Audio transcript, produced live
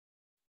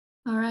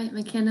All right,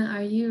 Mackenna,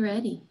 are you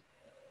ready?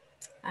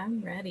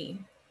 I'm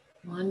ready.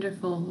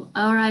 Wonderful.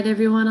 All right,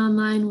 everyone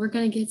online, we're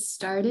going to get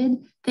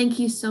started. Thank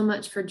you so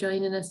much for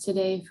joining us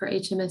today for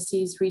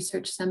HMSC's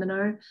research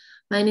seminar.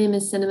 My name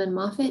is Cinnamon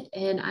Moffett,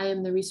 and I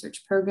am the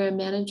research program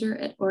manager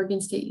at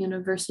Oregon State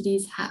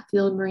University's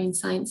Hatfield Marine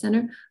Science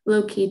Center,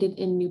 located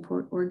in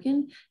Newport,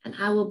 Oregon, and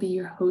I will be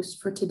your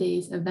host for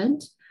today's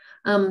event.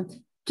 Um,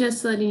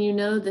 just letting you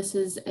know, this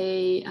is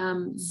a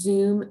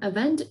Zoom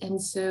event, and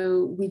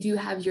so we do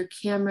have your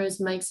cameras,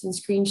 mics, and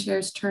screen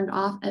shares turned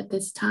off at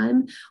this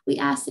time. We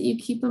ask that you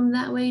keep them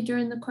that way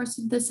during the course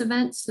of this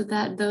event so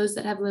that those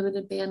that have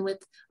limited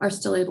bandwidth are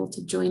still able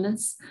to join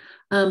us.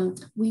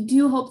 We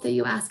do hope that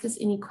you ask us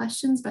any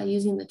questions by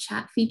using the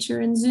chat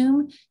feature in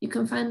Zoom. You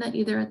can find that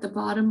either at the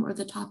bottom or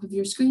the top of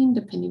your screen,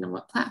 depending on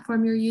what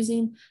platform you're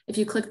using. If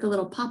you click the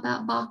little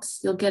pop-out box,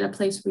 you'll get a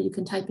place where you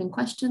can type in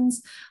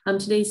questions.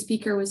 Today's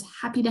speaker was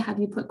happy to have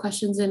you put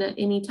questions in at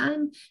any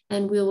time,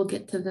 and we will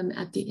get to them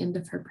at the end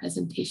of her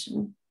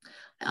presentation.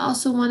 I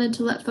also wanted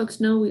to let folks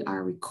know we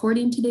are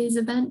recording today's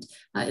event.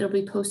 It'll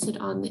be posted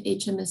on the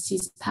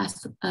HMSC's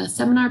past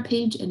seminar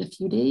page in a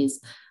few days.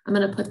 I'm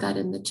going to put that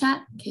in the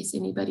chat in case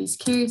anybody's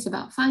curious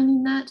about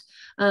finding that.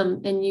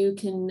 And you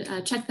can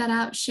check that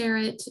out, share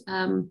it,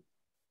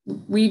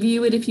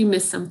 review it if you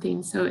miss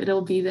something. So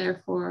it'll be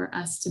there for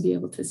us to be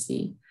able to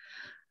see.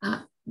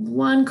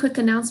 One quick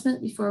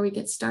announcement before we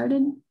get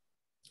started.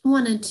 I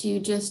wanted to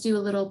just do a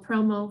little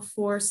promo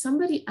for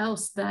somebody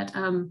else that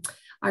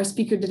our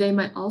speaker today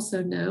might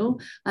also know.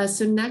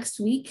 So next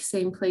week,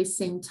 same place,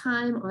 same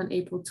time on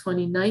April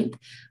 29th,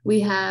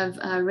 we have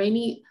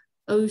Hainey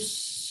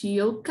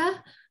Oshioka,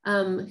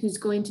 who's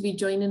going to be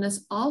joining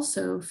us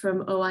also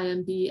from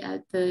OIMB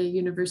at the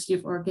University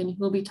of Oregon.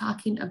 He'll be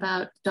talking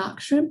about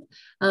dock shrimp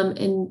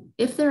and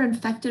if they're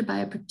infected by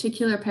a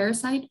particular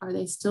parasite, are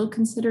they still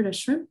considered a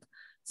shrimp?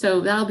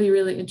 So that'll be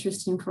really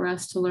interesting for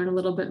us to learn a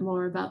little bit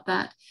more about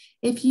that.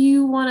 If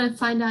you want to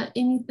find out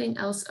anything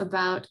else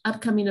about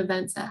upcoming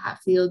events at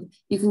Hatfield,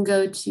 you can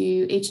go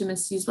to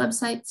HMSC's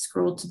website,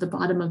 scroll to the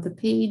bottom of the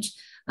page,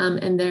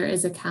 and there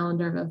is a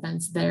calendar of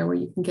events there where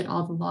you can get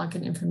all the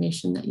login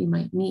information that you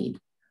might need.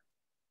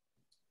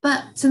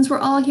 But since we're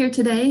all here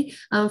today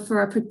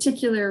for a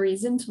particular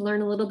reason to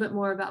learn a little bit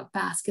more about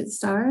basket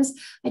stars,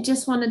 I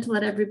just wanted to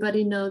let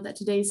everybody know that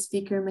today's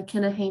speaker,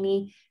 Mackenna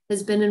Hainey,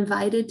 has been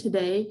invited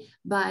today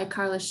by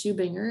Carla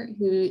Schubinger,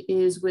 who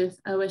is with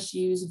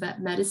OSU's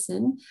Vet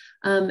Medicine.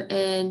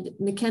 And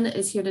Mackenna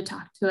is here to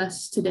talk to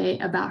us today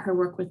about her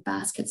work with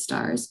basket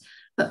stars.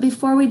 But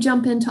before we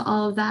jump into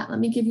all of that, let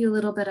me give you a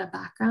little bit of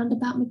background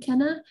about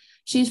Mackenna.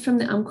 She's from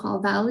the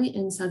Umpqua Valley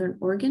in Southern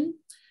Oregon.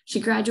 She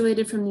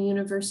graduated from the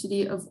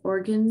University of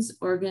Oregon's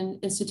Oregon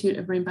Institute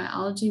of Marine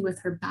Biology with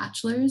her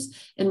bachelor's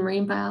in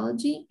marine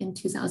biology in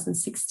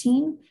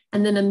 2016,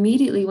 and then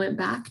immediately went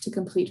back to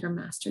complete her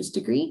master's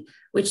degree,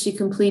 which she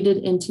completed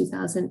in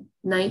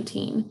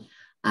 2019.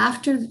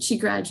 After she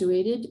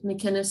graduated,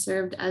 Mackenna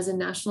served as a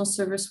national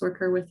service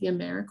worker with the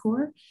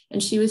AmeriCorps,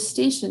 and she was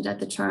stationed at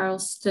the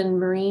Charleston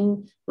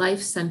Marine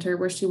Life Center,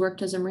 where she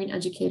worked as a marine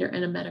educator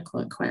and a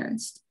medical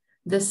aquarist.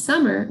 This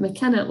summer,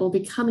 Mackenna will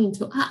be coming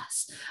to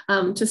us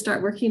to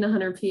start working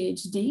on her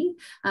PhD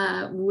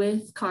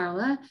with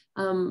Carla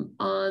on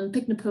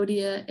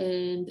pycnopodia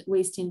and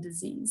wasting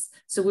disease.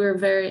 So we're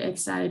very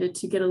excited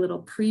to get a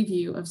little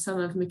preview of some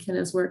of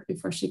Mackenna's work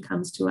before she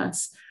comes to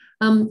us.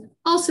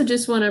 Also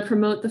just want to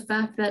promote the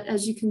fact that,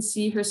 as you can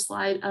see, her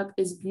slide up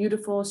is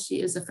beautiful. She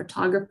is a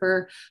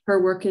photographer.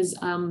 Her work is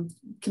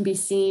can be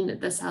seen at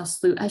the South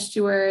Slough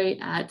Estuary,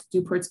 at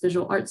Newport's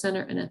Visual Arts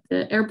Center, and at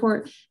the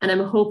airport. And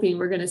I'm hoping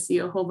we're going to see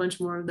a whole bunch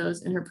more of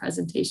those in her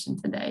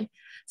presentation today.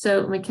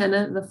 So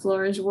Mackenna, the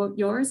floor is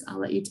yours. I'll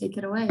let you take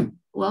it away.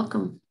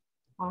 Welcome.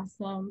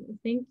 Awesome.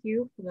 Thank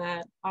you for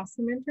that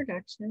awesome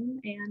introduction.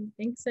 And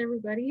thanks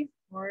everybody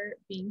for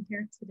being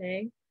here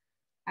today.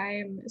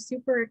 I'm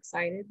super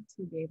excited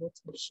to be able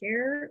to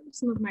share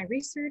some of my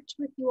research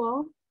with you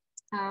all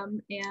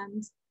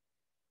and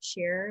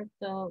share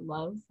the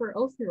love for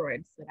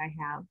Ophiuroids that I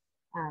have.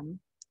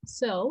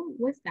 So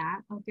with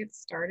that, I'll get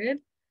started.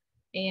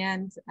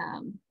 And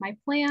my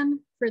plan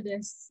for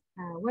this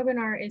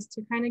webinar is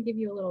to kind of give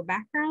you a little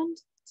background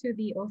to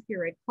the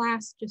Ophiuroid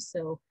class, just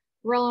so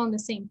we're all on the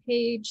same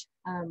page.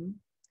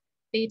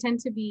 They tend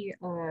to be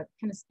kind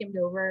of skimmed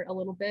over a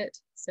little bit,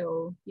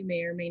 so you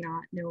may or may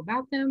not know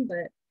about them,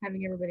 but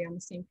having everybody on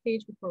the same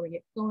page before we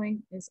get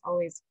going is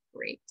always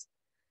great.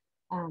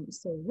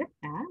 So with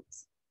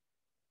that,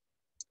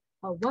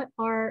 what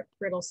are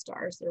brittle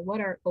stars, or what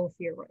are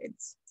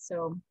Ophiuroids?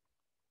 So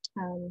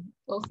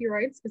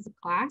Ophiuroids is a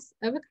class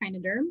of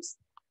echinoderms,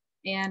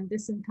 and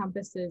this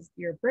encompasses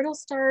your brittle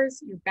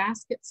stars, your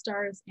basket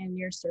stars, and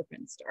your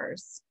serpent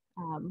stars.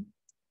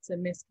 It's a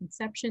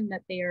misconception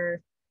that they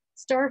are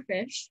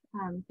starfish.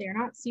 They are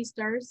not sea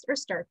stars or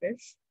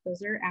starfish.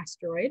 Those are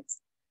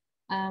asteroids.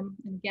 And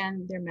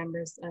again, they're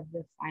members of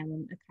the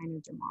phylum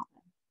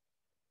Echinodermata.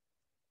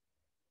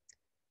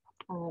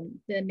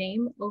 The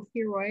name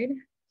Ophiuroid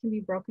can be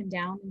broken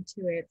down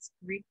into its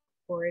Greek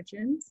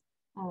origins.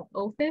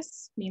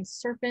 Ophis means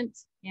serpent,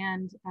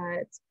 and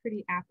it's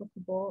pretty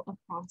applicable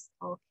across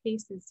all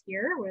cases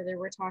here, whether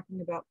we're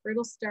talking about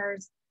brittle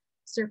stars,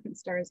 serpent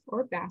stars,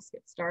 or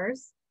basket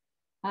stars.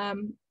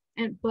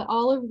 But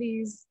all of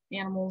these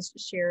animals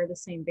share the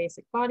same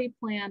basic body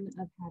plan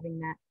of having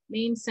that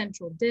main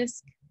central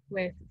disc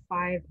with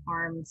 5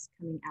 arms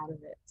coming out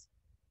of it.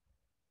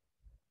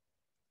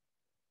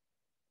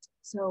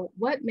 So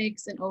what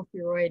makes an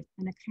Ophiuroid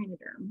an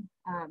echinoderm?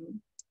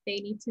 They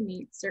need to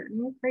meet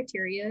certain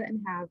criteria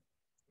and have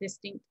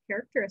distinct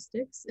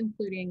characteristics,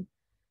 including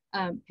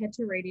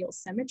petoradial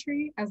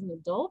symmetry as an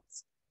adult,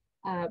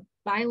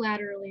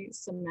 bilaterally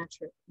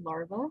symmetric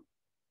larva.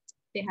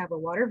 They have a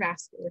water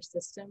vascular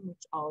system,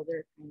 which all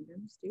their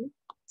echinoderms do.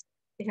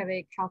 They have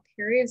a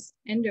calcareous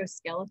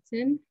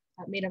endoskeleton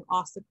made of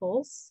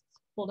ossicles.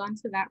 Hold on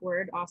to that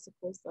word,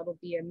 ossicles. That'll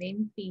be a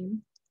main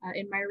theme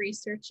in my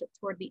research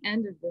toward the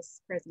end of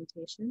this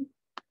presentation.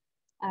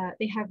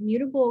 They have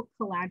mutable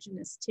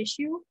collagenous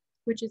tissue,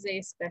 which is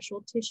a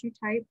special tissue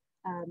type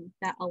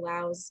that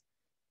allows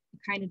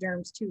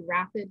echinoderms to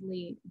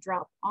rapidly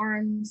drop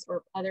arms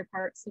or other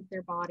parts of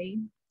their body.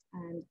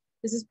 And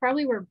this is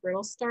probably where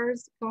brittle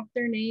stars got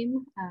their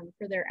name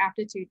for their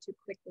aptitude to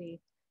quickly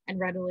and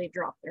readily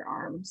drop their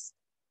arms.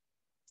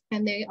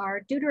 And they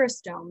are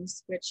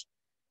deuterostomes, which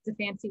is a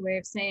fancy way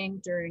of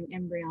saying during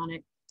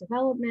embryonic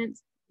development,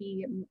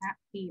 the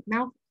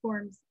mouth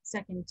forms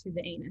second to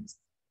the anus.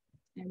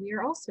 And we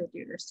are also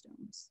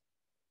deuterostomes.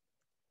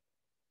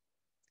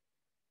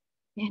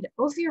 And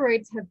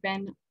Ophiuroids have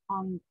been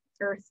on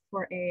Earth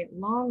for a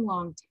long,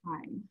 long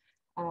time.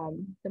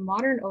 The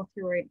modern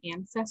Ophiuroid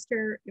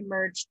ancestor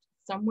emerged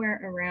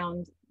somewhere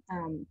around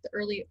the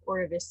early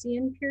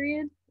Ordovician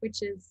period,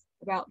 which is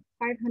about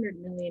 500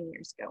 million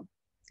years ago.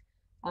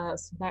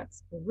 So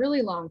that's a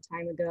really long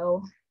time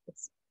ago.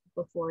 It's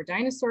before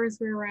dinosaurs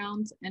were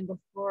around and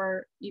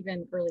before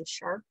even early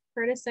shark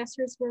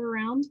predecessors were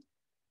around.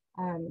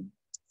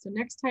 So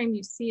next time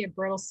you see a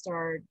brittle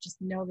star,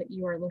 just know that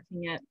you are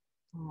looking at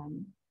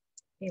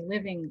a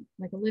living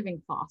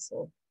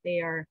fossil. They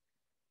are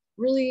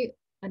really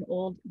an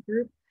old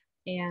group,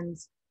 and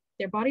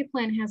their body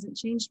plan hasn't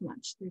changed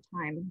much through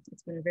time.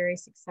 It's been a very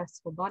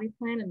successful body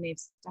plan, and they've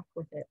stuck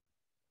with it.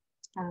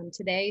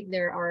 Today,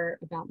 there are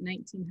about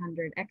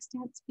 1,900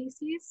 extant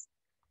species,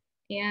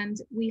 and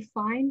we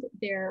find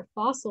their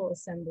fossil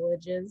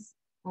assemblages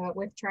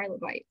with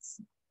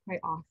trilobites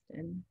quite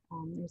often.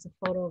 There's a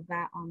photo of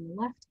that on the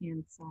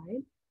left-hand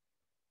side.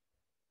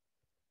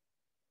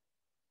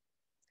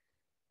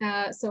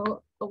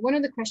 So one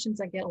of the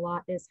questions I get a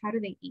lot is, how do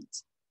they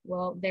eat?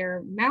 Well,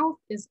 their mouth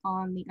is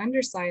on the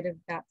underside of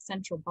that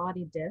central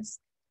body disc,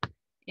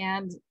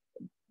 and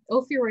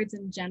Ophiuroids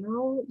in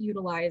general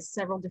utilize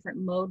several different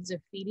modes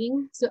of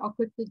feeding. So I'll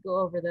quickly go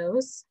over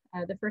those.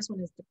 The first one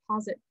is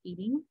deposit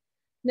feeding.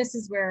 This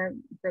is where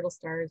brittle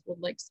stars would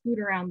like scoot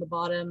around the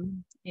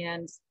bottom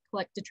and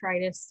collect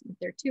detritus with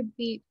their tube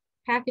feet,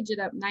 package it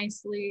up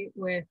nicely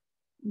with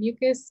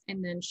mucus,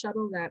 and then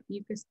shuttle that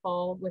mucus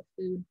ball with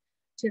food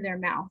to their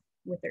mouth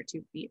with their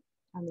tube feet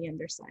on the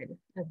underside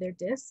of their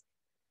disc.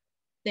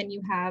 Then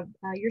you have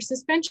your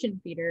suspension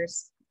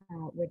feeders,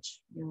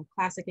 which,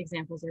 classic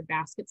examples are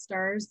basket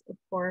stars, of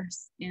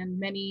course, and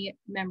many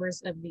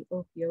members of the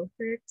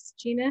Ophiuroid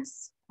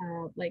genus,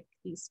 like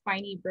the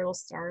spiny brittle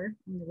star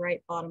in the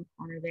right bottom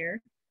corner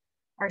there,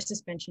 are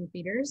suspension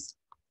feeders.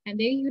 And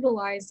they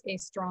utilize a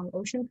strong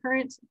ocean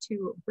current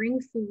to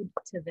bring food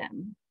to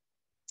them.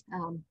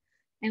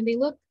 And they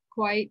look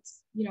quite,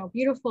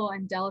 beautiful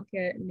and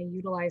delicate, and they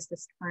utilize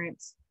this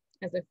current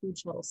as a food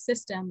shuttle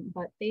system,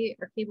 but they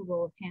are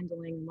capable of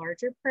handling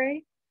larger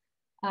prey,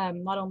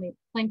 not only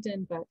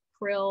plankton, but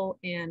krill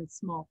and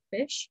small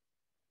fish.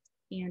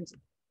 And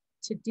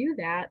to do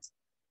that,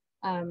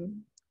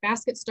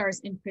 basket stars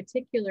in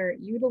particular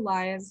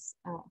utilize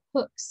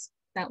hooks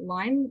that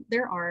line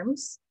their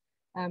arms.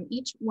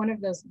 Each one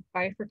of those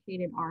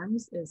bifurcated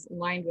arms is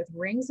lined with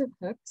rings of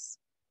hooks,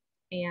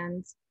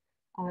 and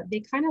they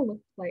kind of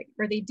look like,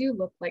 or they do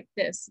look like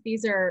this.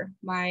 These are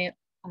my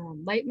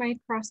light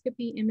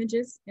microscopy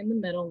images in the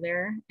middle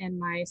there, and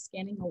my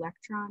scanning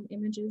electron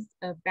images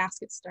of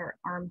basket star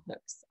arm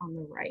hooks on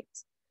the right.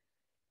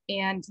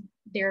 And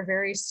they're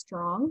very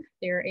strong.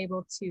 They're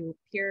able to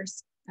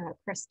pierce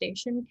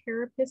crustacean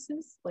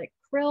carapaces like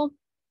krill,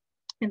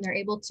 and they're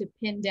able to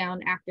pin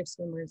down active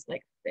swimmers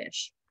like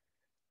fish.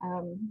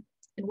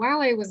 And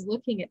while I was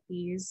looking at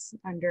these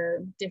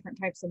under different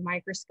types of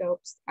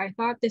microscopes, I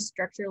thought this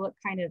structure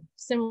looked kind of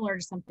similar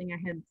to something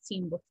I had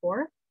seen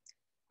before.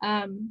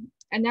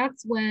 And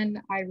that's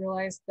when I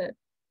realized that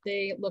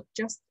they look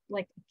just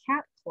like a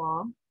cat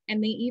claw,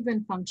 and they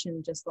even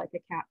function just like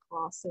a cat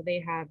claw. So they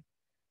have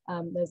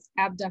those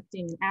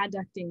abducting and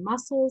adducting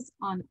muscles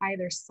on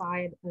either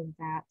side of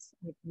that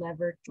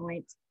lever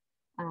joint.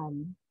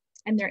 And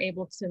they're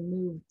able to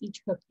move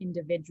each hook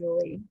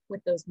individually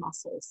with those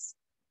muscles,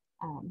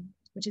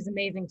 which is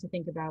amazing to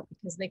think about,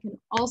 because they can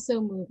also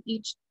move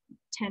each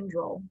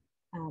tendril,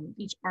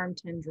 each arm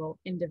tendril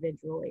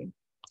individually.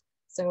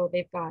 So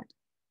they've got,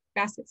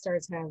 basket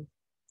stars have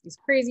these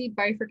crazy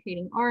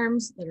bifurcating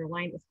arms that are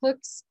lined with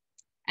hooks.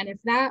 And if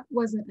that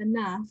wasn't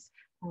enough,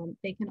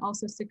 they can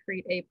also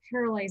secrete a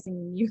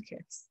paralyzing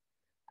mucus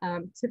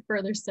to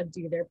further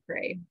subdue their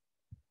prey.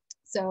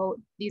 So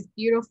these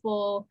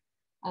beautiful,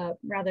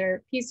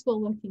 rather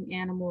peaceful looking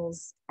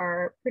animals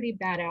are pretty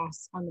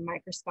badass on the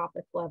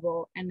microscopic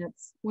level. And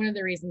that's one of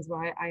the reasons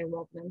why I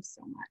love them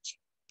so much.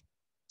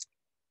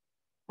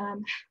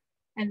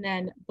 And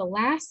then the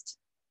last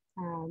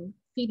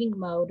feeding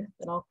mode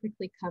that I'll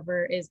quickly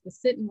cover is the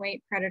sit and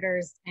wait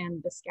predators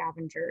and the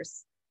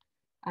scavengers.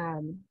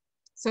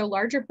 So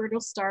larger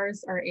brittle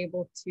stars are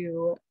able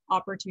to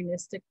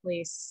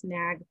opportunistically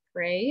snag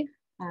prey,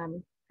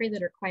 prey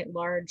that are quite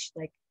large,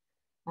 like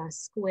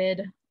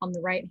squid on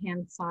the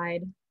right-hand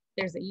side.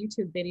 There's a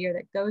YouTube video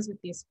that goes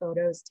with these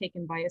photos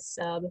taken by a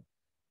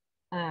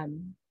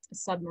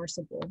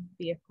submersible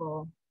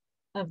vehicle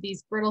of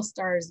these brittle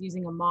stars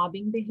using a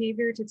mobbing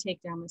behavior to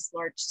take down this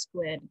large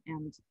squid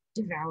and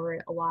devour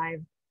it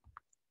alive.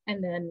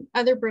 And then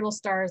other brittle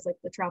stars like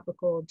the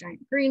tropical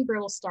giant green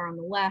brittle star on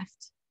the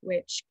left,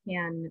 which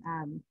can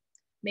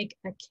make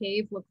a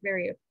cave look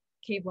very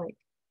cave-like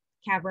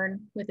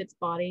cavern with its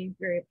body,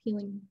 very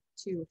appealing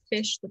to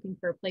fish looking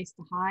for a place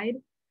to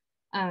hide.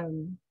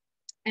 And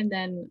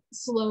then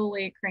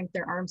slowly crank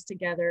their arms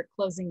together,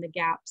 closing the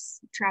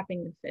gaps,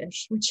 trapping the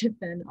fish, which it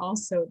then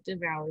also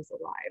devours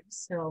alive.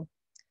 So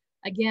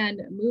again,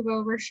 move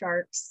over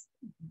sharks.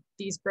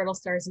 These brittle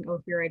stars and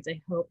ophiuroids,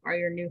 I hope, are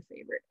your new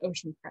favorite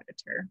ocean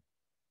predator.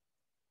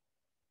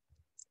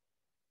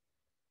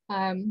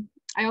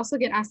 I also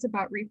get asked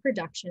about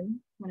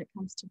reproduction when it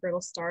comes to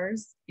brittle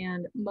stars,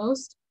 and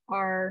most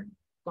are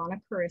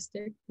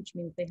gonochoristic, which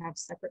means they have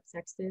separate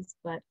sexes,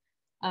 but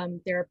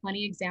there are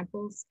plenty of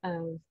examples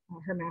of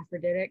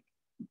hermaphroditic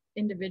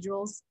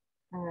individuals,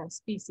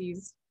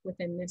 species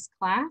within this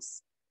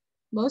class.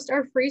 Most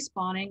are free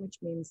spawning, which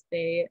means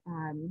they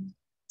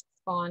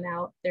spawn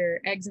out their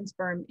eggs and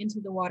sperm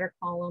into the water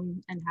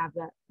column and have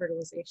that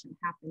fertilization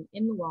happen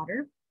in the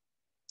water.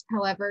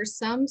 However,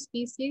 some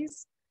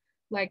species,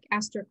 like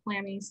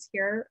Astroclamis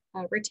here,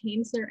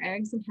 retains their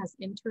eggs and has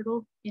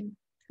internal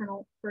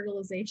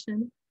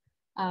fertilization,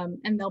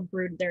 and they'll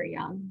brood their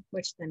young,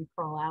 which then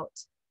crawl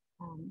out.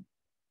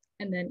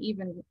 And then an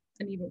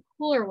even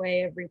cooler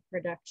way of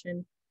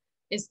reproduction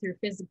is through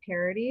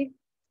fissiparity,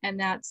 and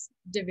that's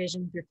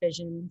division through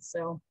fission.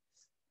 So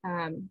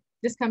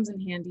this comes in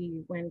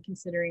handy when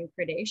considering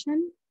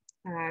predation.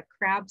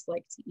 Crabs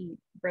like to eat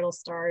brittle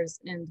stars,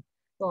 and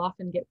they'll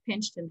often get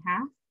pinched in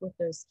half with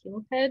those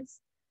chelipeds.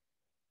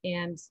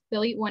 And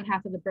they'll eat one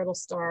half of the brittle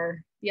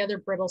star. The other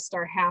brittle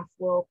star half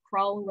will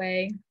crawl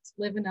away to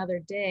live another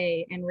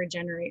day and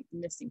regenerate the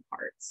missing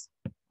parts.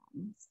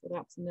 So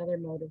that's another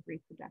mode of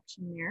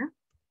reproduction there.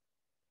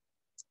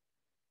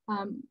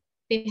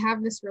 They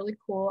have this really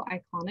cool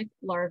iconic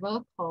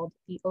larva called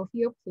the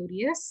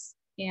Ophiopluteus,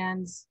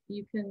 and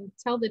you can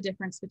tell the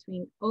difference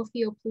between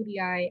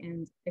Ophioplutii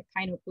and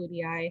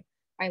Echinoplutii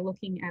by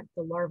looking at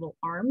the larval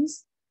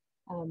arms.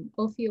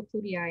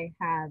 Ophioplutii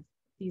have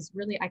these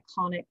really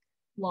iconic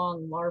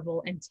long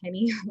larval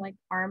antennae-like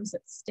arms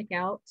that stick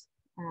out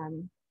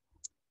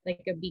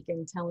like a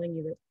beacon telling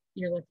you that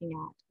you're looking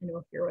at an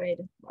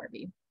Ophiuroid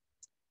larvae.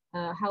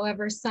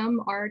 However,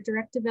 some are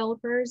direct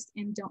developers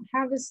and don't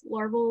have this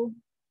larval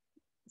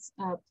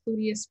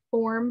pluteus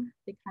form.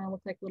 They kind of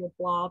look like little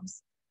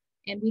blobs.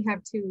 And we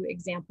have two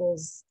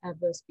examples of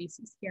those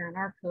species here on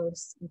our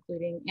coast,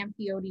 including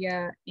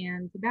Amphiodia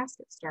and the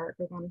basket star,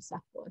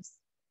 Gorgonocephalus.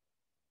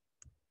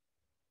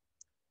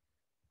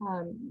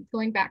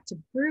 Going back to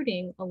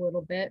brooding a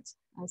little bit,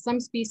 some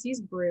species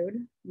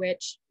brood,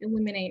 which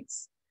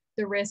eliminates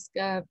the risk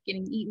of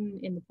getting eaten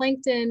in the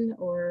plankton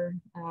or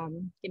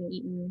getting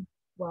eaten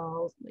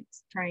while like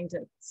trying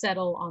to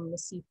settle on the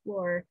sea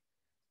floor.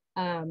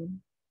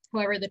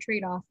 However, the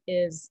trade-off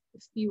is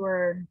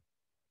fewer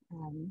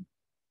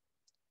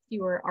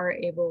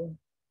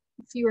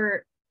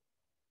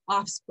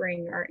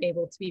offspring are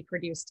able to be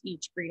produced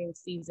each breeding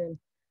season.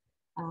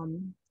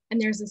 And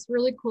there's this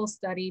really cool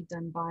study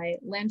done by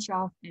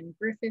Lanshoff and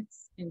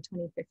Griffiths in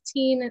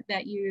 2015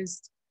 that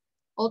used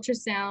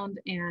ultrasound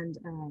and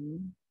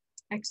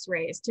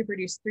X-rays to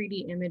produce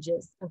 3D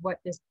images of what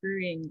this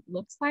brooding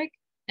looks like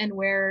and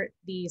where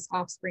these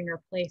offspring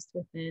are placed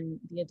within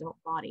the adult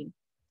body.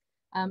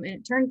 And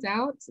it turns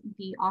out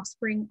the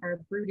offspring are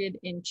brooded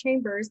in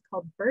chambers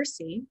called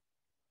bursae,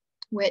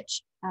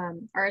 which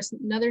are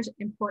another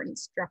important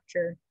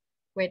structure,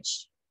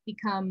 which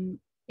become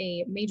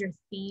a major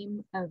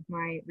theme of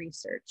my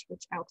research,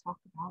 which I'll talk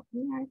about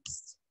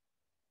next.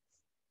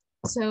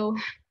 So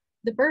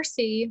the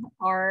bursae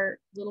are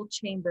little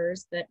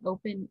chambers that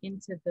open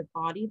into the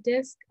body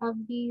disc of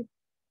the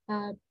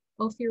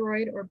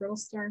Ophiuroid or brittle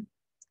star.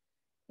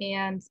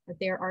 And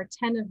there are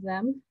 10 of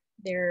them.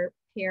 They're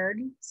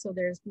paired, so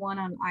there's one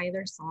on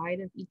either side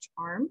of each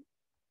arm.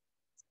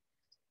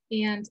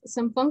 And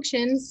some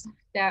functions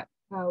that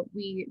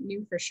we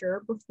knew for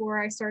sure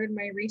before I started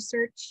my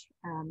research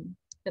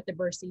that the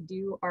bursae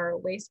do are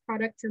waste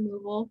product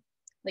removal,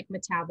 like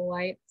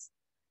metabolites.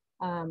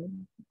 of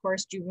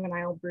course,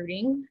 juvenile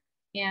brooding,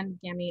 and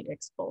gamete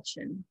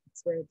expulsion.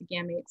 It's where the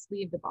gametes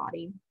leave the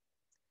body.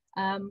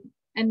 And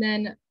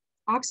then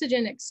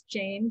oxygen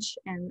exchange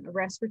and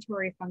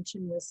respiratory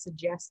function was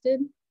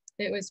suggested.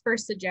 It was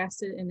first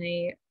suggested in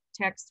a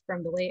text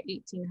from the late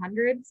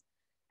 1800s,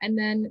 and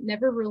then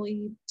never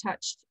really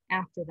touched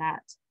after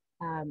that.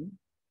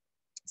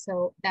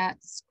 So that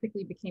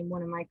quickly became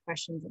one of my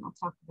questions, and I'll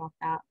talk about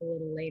that a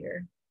little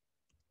later.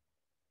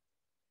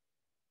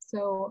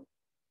 So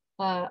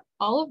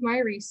all of my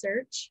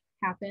research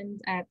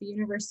happened at the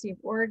University of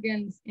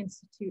Oregon's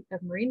Institute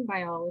of Marine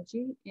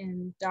Biology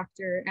in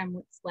Dr.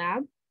 Emlett's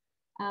lab.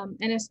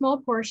 And a small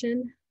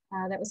portion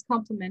that was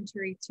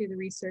complementary to the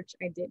research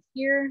I did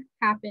here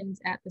happened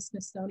at the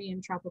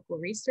Smithsonian Tropical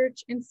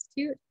Research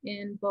Institute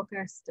in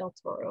Bocas del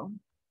Toro.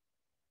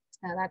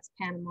 That's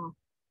Panama.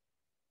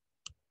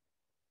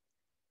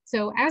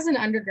 So as an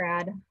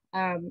undergrad,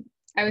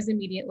 I was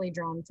immediately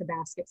drawn to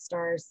basket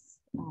stars,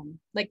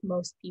 like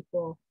most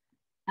people.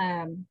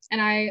 And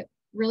I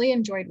really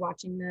enjoyed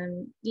watching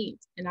them eat.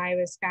 And I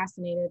was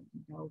fascinated,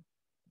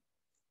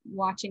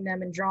 watching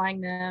them and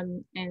drawing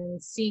them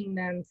and seeing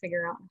them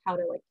figure out how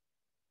to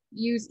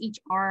use each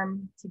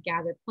arm to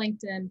gather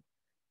plankton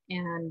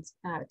and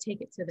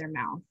take it to their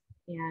mouth.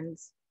 And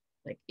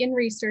in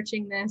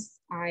researching this,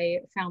 I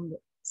found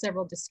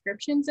several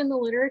descriptions in the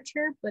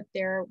literature, but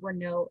there were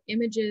no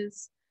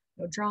images,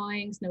 no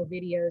drawings, no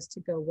videos to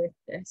go with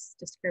this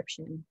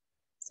description.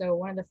 So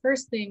one of the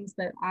first things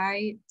that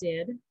I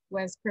did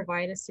was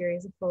provide a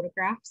series of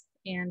photographs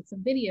and some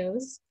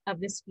videos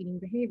of this feeding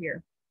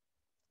behavior.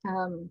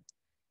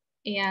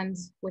 And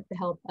with the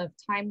help of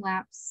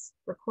time-lapse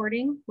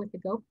recording with the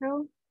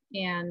GoPro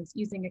and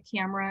using a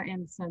camera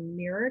and some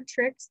mirror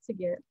tricks to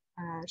get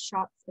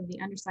shots of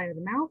the underside of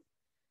the mouth,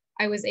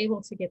 I was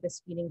able to get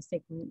this feeding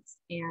sequence.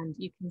 And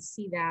you can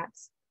see that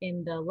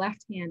in the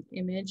left-hand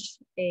image,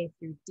 A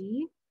through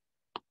D.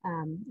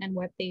 And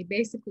what they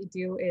basically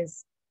do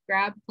is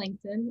grab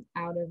plankton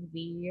out of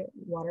the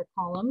water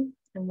column.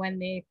 And when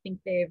they think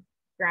they've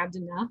grabbed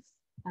enough,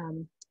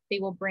 they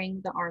will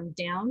bring the arm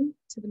down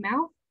to the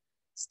mouth,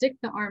 stick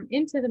the arm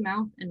into the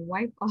mouth, and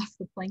wipe off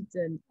the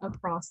plankton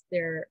across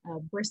their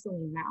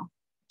bristling mouth,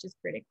 which is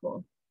pretty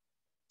cool.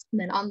 And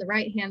then on the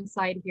right-hand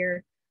side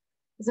here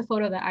is a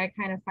photo that I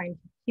kind of find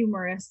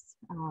humorous.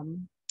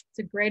 It's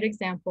a great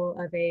example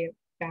of a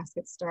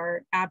basket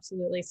star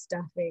absolutely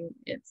stuffing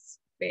its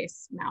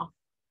face mouth.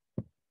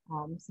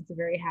 So it's a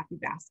very happy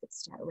basket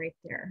star right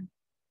there.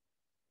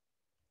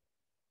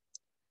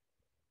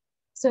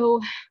 So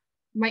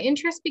my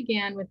interest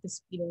began with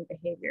this feeding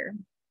behavior.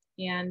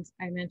 And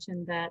I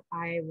mentioned that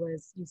I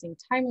was using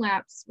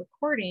time-lapse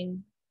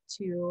recording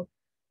to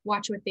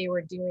watch what they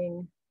were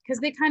doing because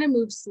they kind of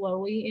move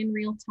slowly in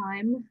real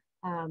time.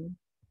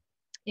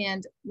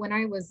 And when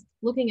I was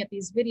looking at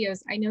these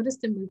videos, I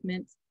noticed a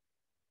movement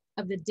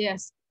of the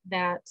disc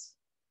that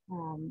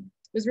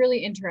was really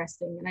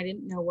interesting, and I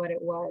didn't know what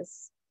it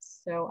was.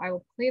 So I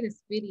will play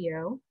this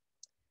video,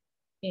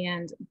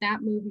 and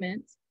that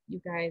movement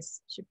you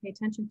guys should pay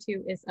attention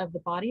to is of the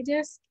body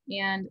disc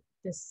and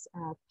this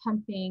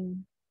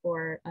pumping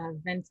or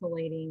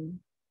ventilating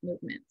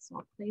movement. So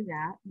I'll play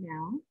that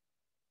now.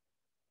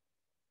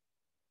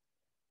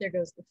 There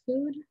goes the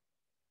food.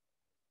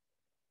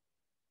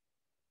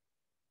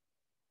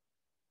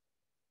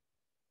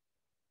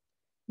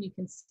 You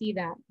can see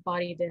that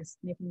body disc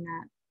making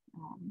that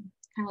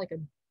kind of like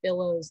a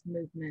billows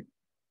movement.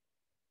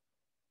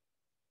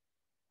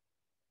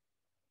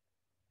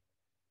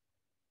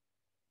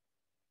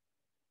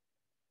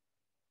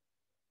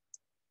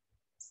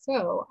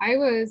 So I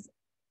was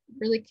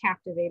really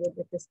captivated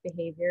with this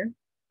behavior.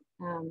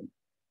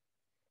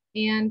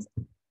 And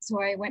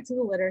so I went to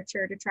the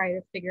literature to try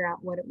to figure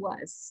out what it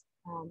was.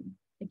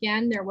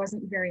 Again, there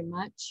wasn't very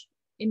much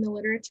in the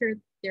literature.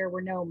 There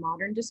were no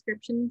modern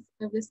descriptions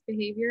of this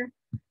behavior,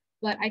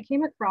 but I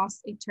came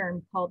across a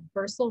term called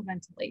bursal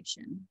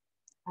ventilation.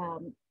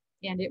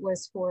 And it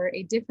was for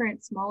a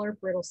different, smaller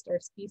brittle star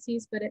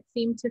species, but it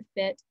seemed to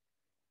fit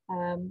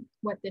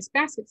what this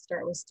basket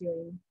star was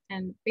doing.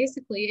 And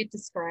basically it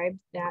described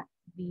that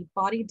the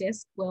body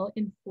disc will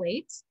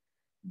inflate,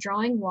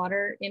 drawing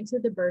water into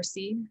the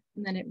bursae,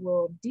 and then it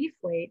will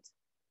deflate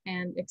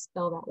and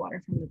expel that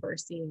water from the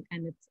bursae.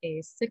 And it's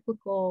a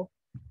cyclical,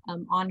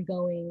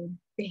 ongoing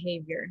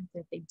behavior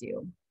that they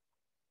do.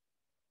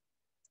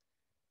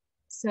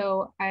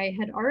 So I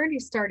had already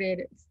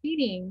started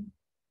feeding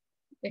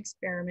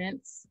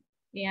experiments,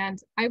 and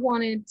I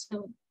wanted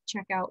to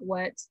check out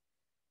what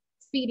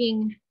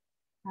feeding,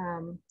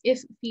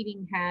 if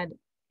feeding had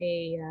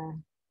a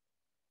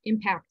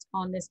impact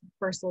on this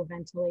bursal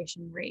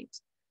ventilation rate.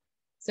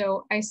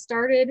 So I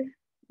started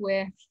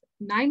with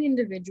 9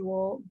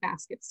 individual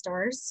basket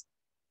stars.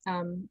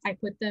 I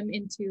put them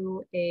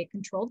into a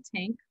controlled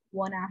tank,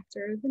 one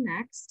after the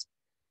next,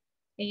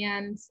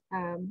 and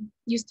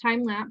used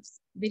time-lapse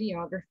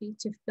videography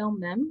to film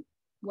them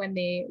when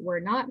they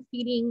were not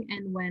feeding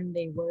and when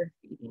they were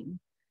feeding.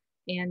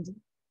 And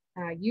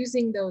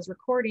using those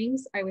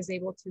recordings, I was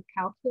able to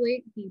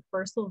calculate the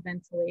bursal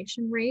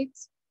ventilation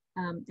rates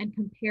and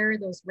compare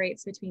those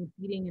rates between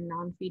feeding and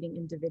non-feeding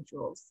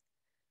individuals.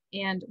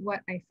 And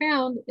what I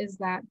found is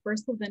that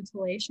bursal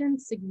ventilation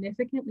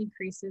significantly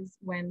increases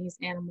when these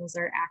animals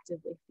are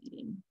actively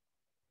feeding.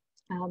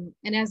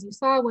 And as you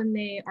saw, when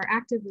they are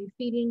actively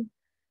feeding,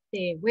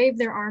 they wave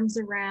their arms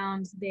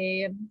around,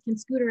 they can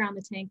scoot around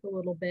the tank a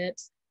little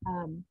bit.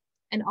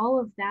 And all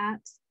of that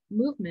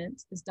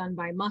movement is done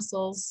by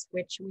muscles,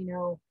 which we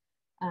know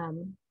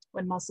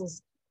when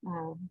muscles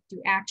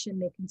do action,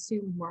 they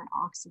consume more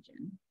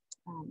oxygen.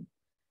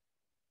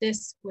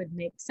 This would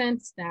make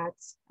sense that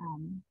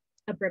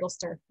a brittle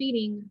star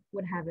feeding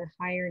would have a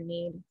higher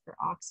need for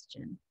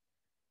oxygen,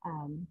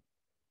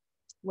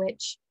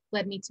 which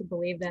led me to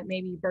believe that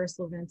maybe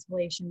bursal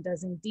ventilation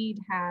does indeed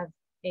have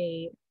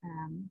a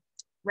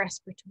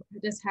respiratory,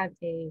 does have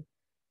a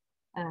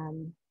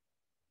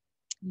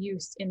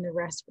use in the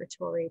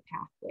respiratory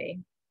pathway.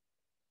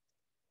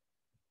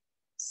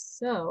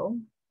 So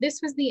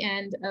this was the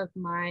end of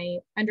my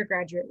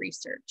undergraduate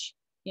research,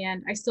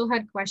 and I still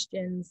had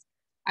questions.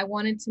 I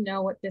wanted to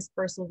know what this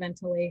bursal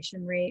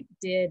ventilation rate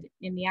did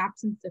in the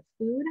absence of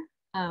food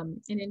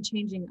and in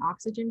changing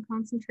oxygen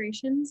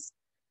concentrations.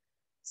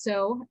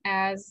 So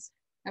as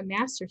a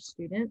master's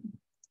student,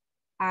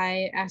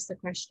 I asked the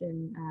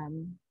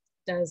question,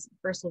 does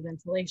bursal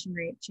ventilation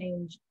rate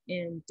change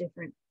in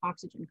different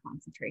oxygen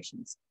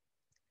concentrations?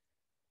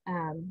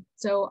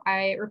 So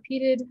I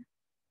repeated,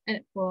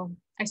 well,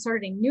 I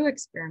started a new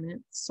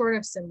experiment, sort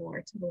of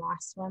similar to the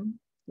last one,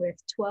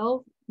 with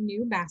 12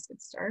 new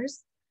basket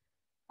stars.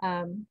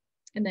 And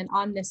then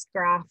on this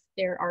graph,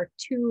 there are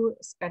 2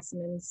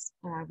 specimens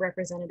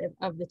representative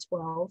of the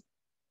 12.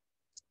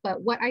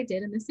 But what I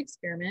did in this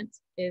experiment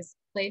is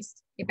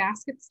placed a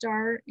basket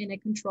star in a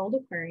controlled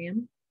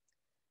aquarium,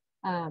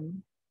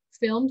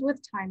 filmed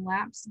with time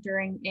lapse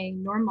during a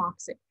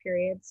normoxic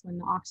period, so when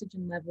the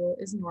oxygen level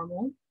is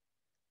normal,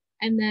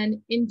 and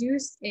then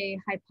induced a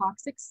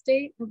hypoxic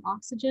state of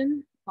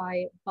oxygen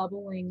by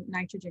bubbling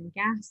nitrogen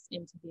gas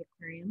into the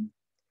aquarium.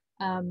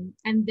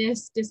 And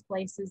this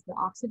displaces the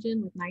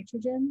oxygen with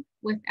nitrogen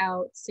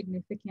without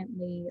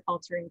significantly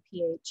altering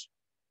pH.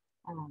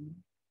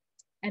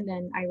 And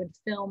then I would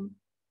film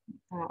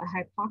a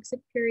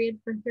hypoxic period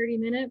for 30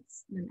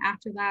 minutes. And then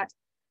after that,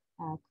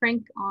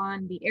 crank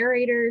on the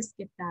aerators,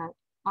 get that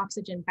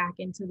oxygen back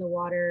into the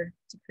water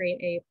to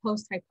create a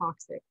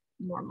post-hypoxic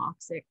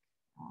normoxic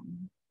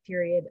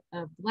period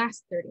of the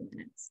last 30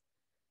 minutes.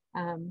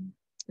 And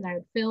I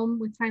would film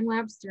with time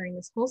lapse during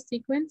this whole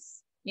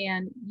sequence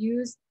and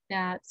use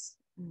that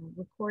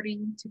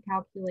recording to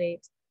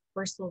calculate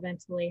bursal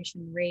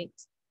ventilation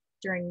rate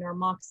during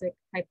normoxic,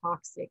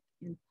 hypoxic,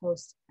 and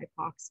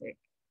post-hypoxic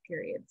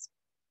periods.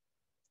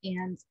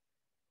 And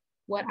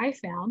what I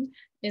found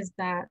is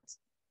that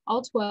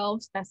all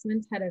 12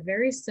 specimens had a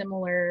very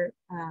similar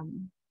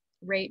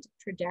rate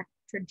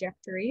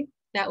trajectory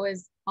that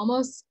was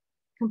almost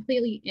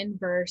completely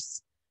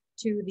inverse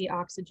to the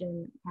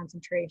oxygen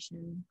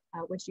concentration,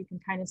 which you can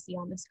kind of see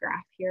on this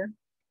graph here.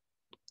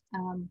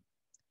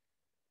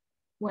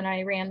 When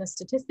I ran the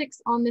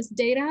statistics on this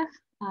data,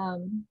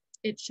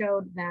 it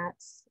showed that,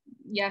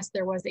 yes,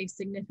 there was a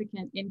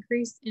significant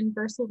increase in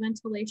bursal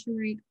ventilation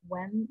rate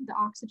when the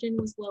oxygen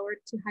was lowered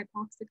to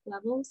hypoxic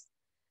levels.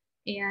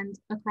 And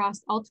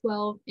across all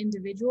 12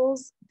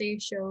 individuals, they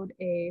showed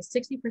a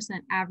 60%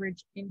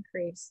 average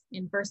increase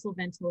in bursal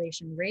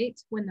ventilation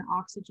rate when the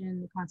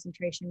oxygen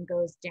concentration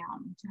goes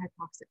down to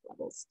hypoxic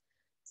levels.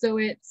 So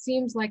it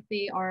seems like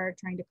they are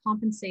trying to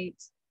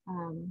compensate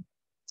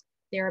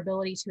their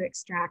ability to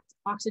extract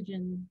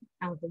oxygen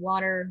out of the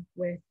water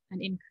with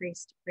an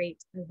increased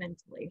rate of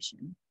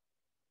ventilation.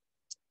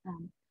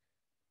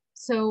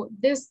 So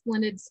this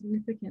lended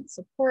significant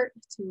support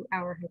to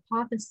our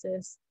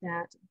hypothesis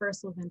that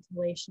bursal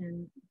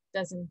ventilation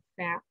does in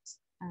fact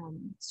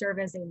serve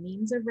as a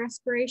means of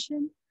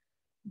respiration,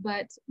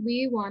 but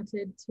we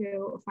wanted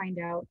to find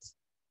out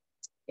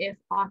if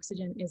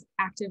oxygen is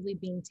actively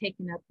being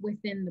taken up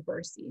within the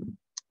bursae.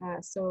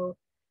 So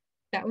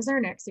that was our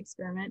next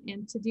experiment,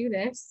 and to do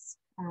this,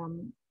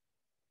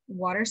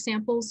 water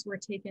samples were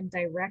taken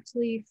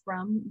directly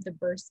from the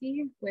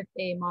bursae with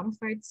a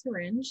modified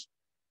syringe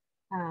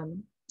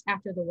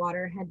after the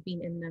water had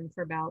been in them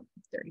for about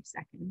 30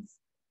 seconds.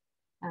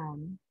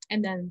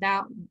 And then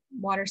that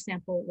water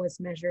sample was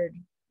measured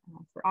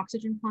for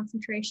oxygen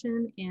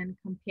concentration and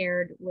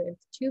compared with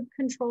tube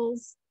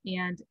controls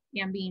and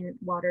ambient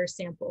water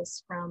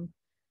samples from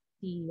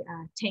the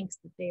tanks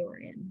that they were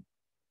in.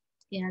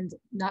 And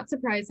not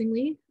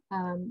surprisingly,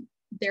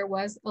 there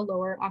was a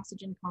lower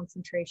oxygen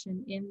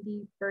concentration in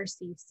the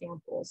bursae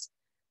samples,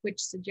 which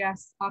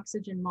suggests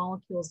oxygen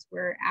molecules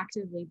were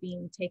actively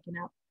being taken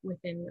up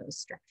within those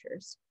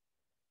structures.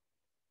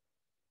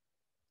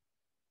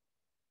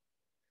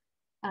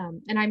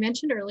 And I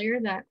mentioned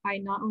earlier that I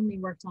not only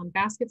worked on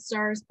basket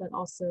stars, but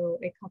also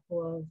a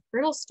couple of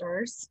brittle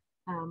stars.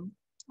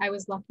 I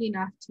was lucky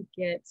enough to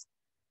get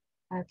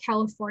a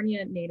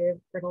California native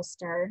brittle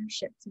star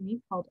shipped to me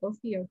called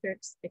Ophiuroid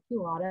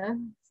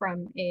spiculata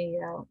from a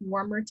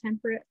warmer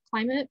temperate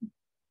climate.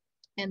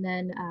 And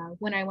then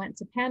when I went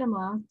to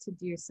Panama to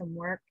do some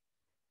work,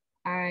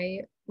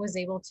 I was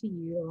able to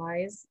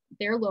utilize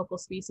their local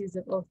species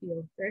of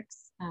Ophiuroid,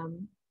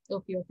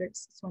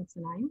 Ophiuroid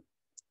swensonii.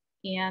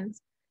 And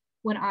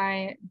when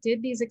I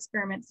did these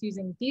experiments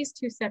using these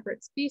two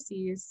separate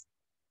species,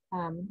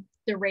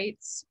 the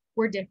rates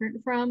were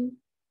different from,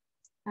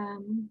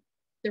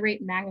 the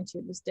rate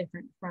magnitude was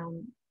different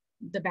from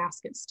the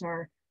basket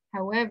star.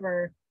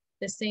 However,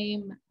 the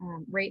same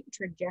rate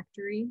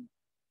trajectory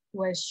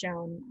was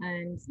shown,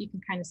 and you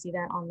can kind of see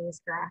that on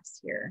these graphs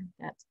here,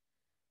 that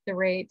the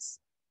rate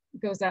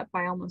goes up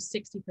by almost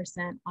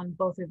 60% on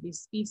both of these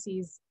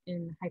species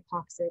in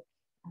hypoxic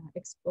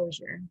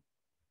exposure.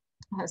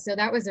 So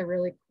that was a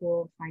really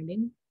cool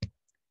finding.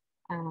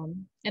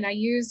 And I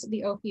used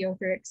the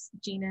Ophiuroid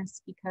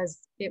genus because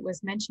it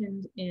was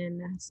mentioned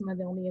in some of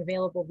the only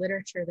available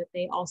literature that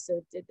they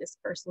also did this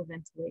bursal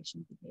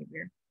ventilation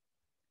behavior.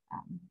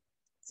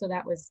 So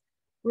that was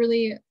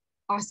really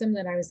awesome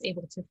that I was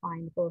able to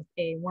find both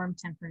a warm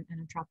temperate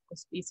and a tropical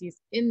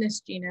species in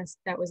this genus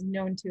that was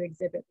known to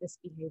exhibit this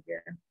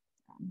behavior.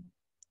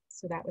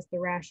 So that was the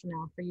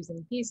rationale for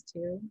using these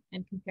two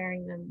and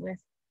comparing them with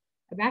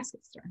a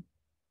basket star.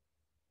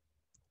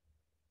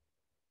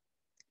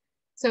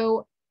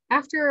 So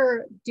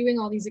after doing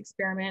all these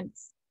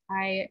experiments,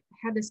 I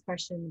had this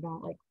question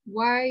about, like,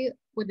 why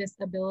would this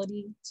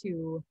ability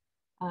to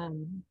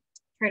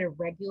try to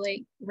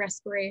regulate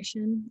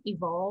respiration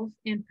evolve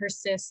and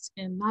persist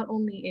in not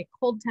only a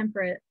cold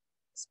temperate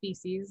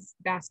species,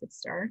 basket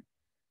star,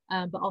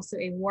 but also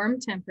a warm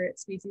temperate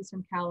species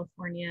from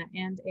California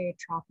and a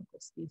tropical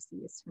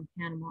species from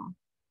Panama.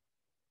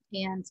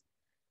 And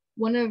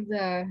one of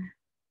the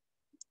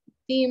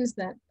themes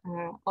that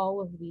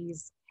all of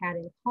these had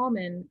in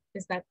common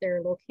is that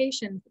their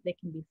locations that they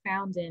can be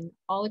found in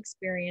all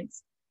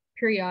experience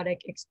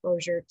periodic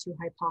exposure to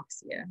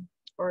hypoxia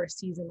or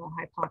seasonal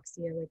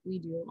hypoxia like we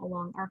do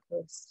along our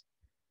coast.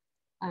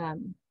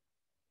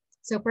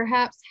 So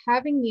perhaps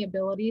having the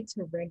ability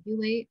to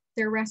regulate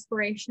their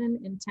respiration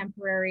in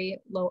temporary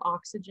low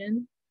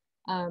oxygen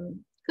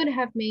could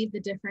have made the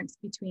difference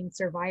between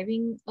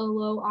surviving a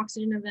low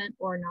oxygen event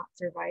or not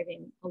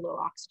surviving a low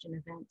oxygen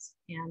event.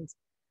 And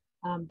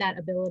that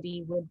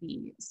ability would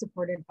be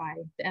supported by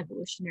the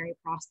evolutionary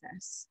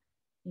process.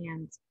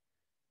 And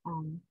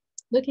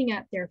looking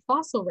at their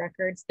fossil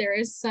records, there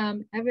is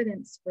some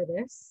evidence for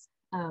this.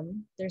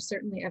 There's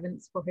certainly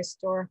evidence for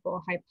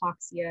historical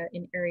hypoxia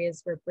in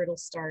areas where brittle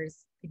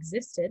stars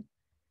existed.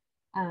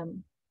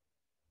 And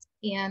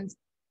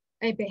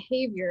a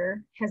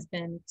behavior has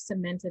been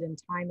cemented in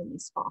time in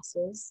these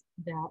fossils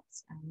that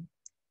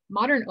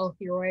modern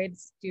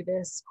Ophiuroids do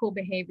this cool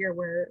behavior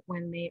where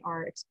when they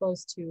are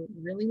exposed to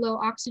really low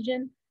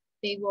oxygen,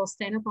 they will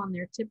stand up on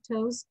their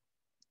tiptoes.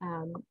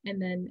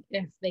 And then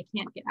if they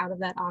can't get out of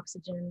that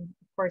oxygen,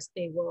 of course,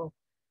 they will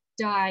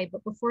die.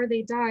 But before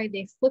they die,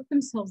 they flip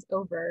themselves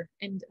over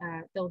and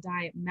they'll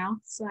die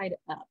mouth side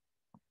up.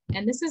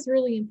 And this is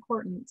really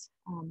important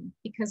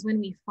because when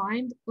we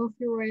find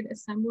Ophiuroid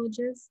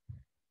assemblages,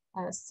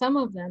 some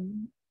of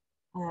them,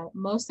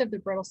 most of the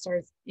brittle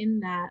stars in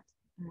that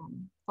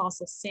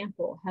fossil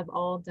sample have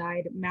all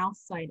died mouth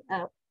side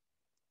up.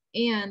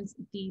 And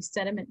the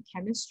sediment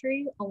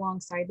chemistry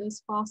alongside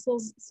those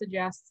fossils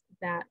suggests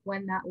that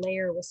when that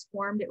layer was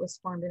formed, it was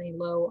formed in a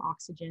low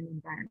oxygen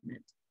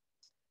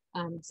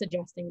environment,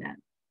 suggesting that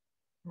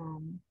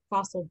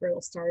fossil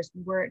brittle stars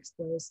were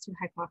exposed to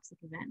hypoxic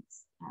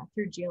events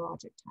through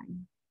geologic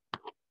time.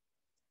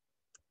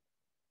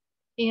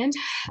 And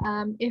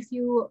if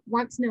you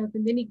want to know the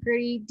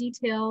nitty-gritty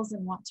details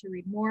and want to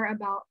read more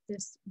about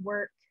this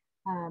work,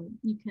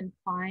 you can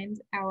find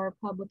our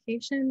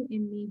publication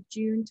in the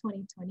June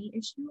 2020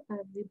 issue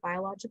of the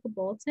Biological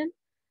Bulletin.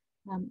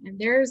 And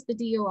there's the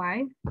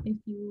DOI if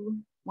you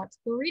want to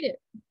go read it.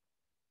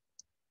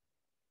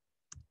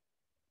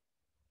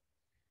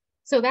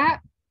 So that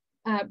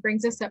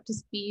brings us up to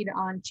speed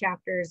on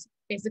chapters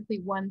basically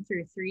 1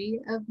 through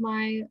 3 of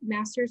my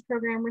master's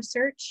program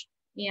research.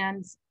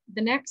 And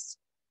the next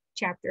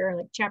chapter,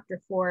 like chapter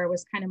 4,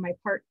 was kind of my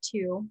part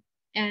 2.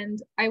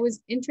 And I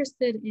was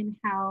interested in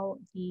how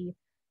the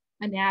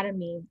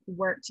anatomy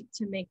worked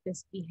to make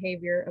this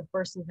behavior of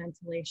bursal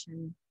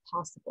ventilation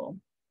possible.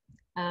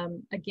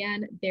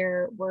 Again,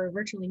 there were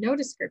virtually no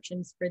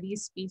descriptions for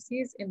these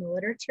species in the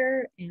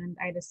literature, and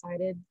I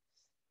decided,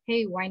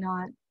 hey, why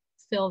not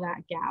fill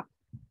that gap?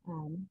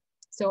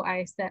 So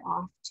I set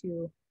off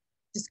to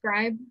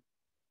describe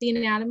the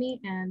anatomy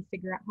and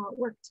figure out how it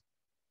worked.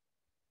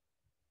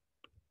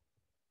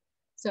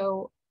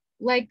 So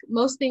like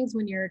most things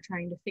when you're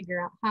trying to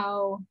figure out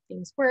how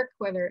things work,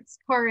 whether it's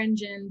car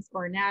engines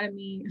or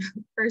anatomy,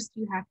 first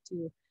you have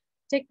to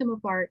take them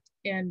apart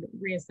and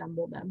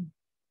reassemble them.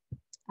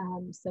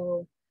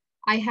 So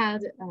I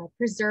had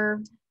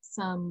preserved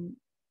some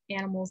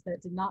animals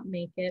that did not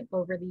make it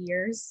over the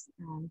years,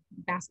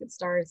 basket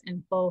stars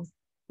and both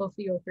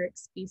Ophiuroid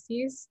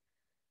species.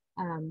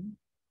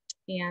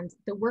 And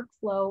the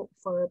workflow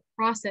for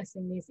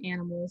processing these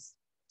animals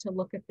to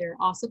look at their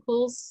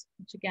ossicles,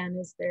 which again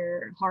is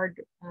their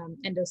hard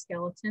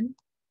endoskeleton,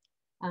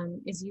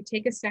 is you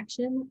take a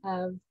section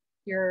of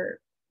your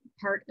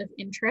part of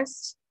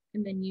interest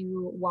and then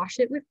you wash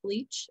it with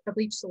bleach, a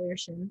bleach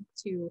solution,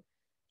 to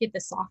get the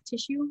soft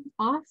tissue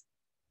off.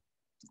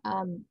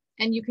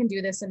 And you can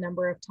do this a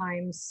number of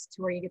times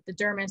to where you get the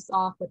dermis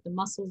off, but the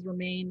muscles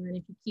remain. And then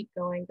if you keep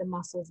going, the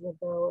muscles will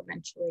go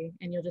eventually,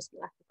 and you'll just be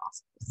left with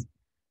ossicles.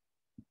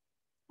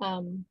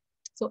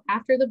 So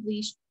after the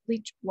bleach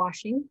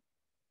washing,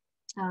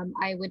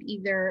 I would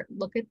either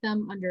look at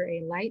them under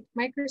a light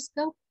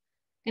microscope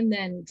and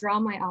then draw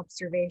my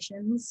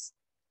observations,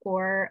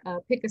 or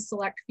pick a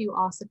select few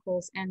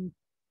ossicles and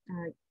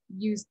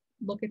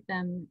look at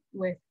them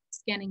with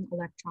scanning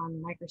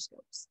electron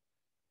microscopes.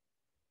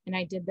 And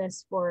I did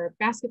this for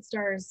basket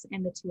stars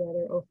and the two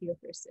other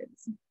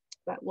Ophiuroids.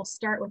 But we'll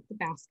start with the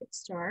basket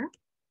star.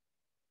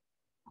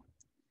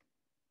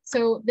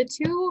 So the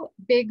two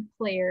big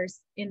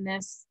players in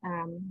this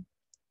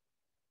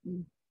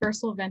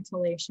bursal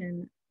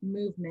ventilation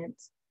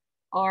movement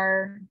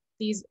are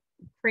these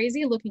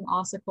crazy looking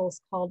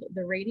ossicles called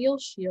the radial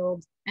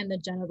shield and the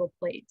genital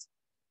plate.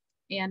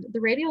 And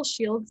the radial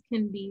shields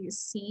can be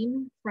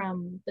seen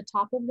from the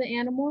top of the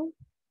animal.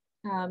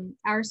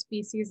 Our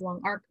species,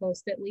 along our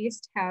coast at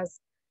least, has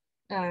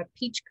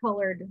peach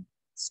colored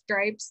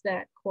stripes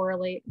that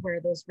correlate where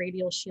those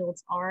radial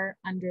shields are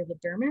under the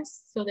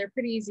dermis. So they're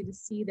pretty easy to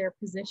see their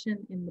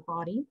position in the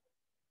body.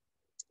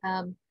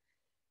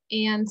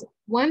 And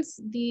once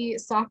the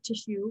soft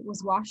tissue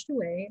was washed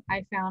away,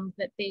 I found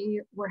that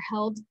they were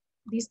held,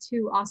 these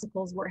two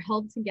ossicles were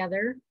held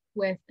together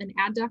with an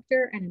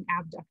adductor and an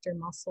abductor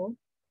muscle.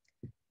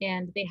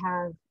 And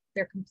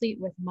they're complete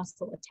with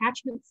muscle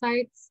attachment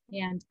sites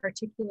and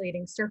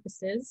articulating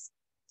surfaces.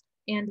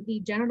 And the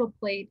genital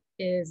plate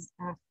is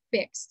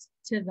fixed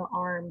to the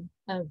arm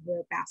of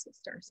the basket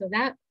star. So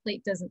that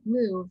plate doesn't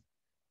move,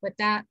 but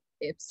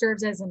it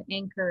serves as an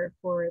anchor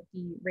for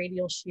the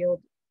radial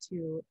shield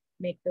to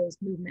make those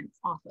movements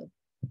off of.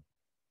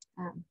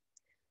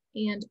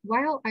 And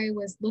while I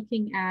was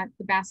looking at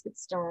the basket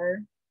star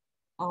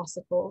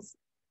ossicles,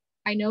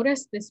 I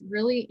noticed this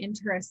really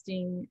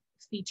interesting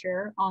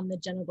feature on the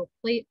genital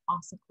plate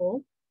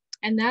ossicle,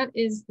 and that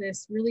is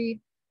this really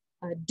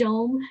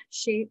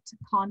dome-shaped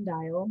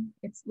condyle.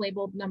 It's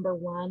labeled number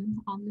 1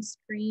 on the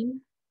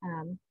screen,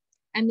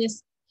 and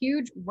this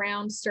huge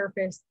round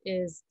surface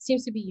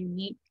seems to be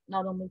unique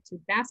not only to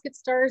basket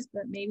stars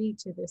but maybe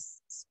to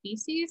this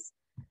species.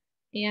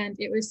 And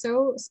it was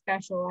so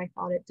special, I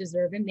thought it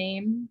deserved a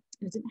name.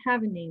 It didn't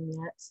have a name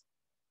yet,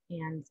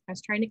 and I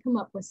was trying to come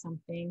up with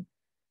something.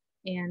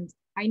 And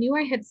I knew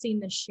I had seen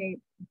this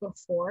shape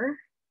before,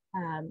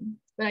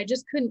 but I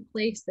just couldn't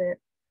place it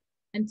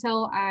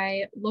until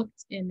I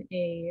looked in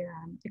a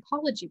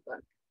ecology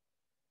book.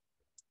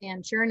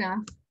 And sure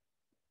enough,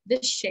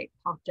 this shape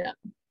popped up.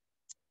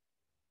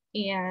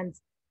 And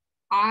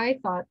I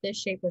thought this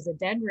shape was a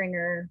dead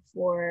ringer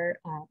for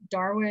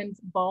Darwin's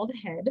bald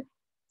head.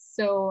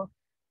 So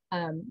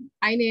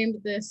I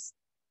named this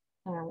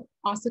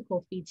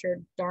ossicle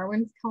feature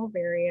Darwin's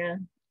Calvaria.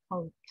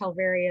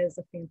 Calvaria is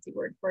a fancy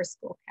word for a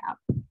skull cap,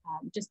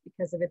 just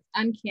because of its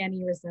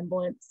uncanny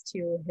resemblance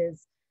to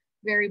his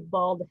very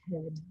bald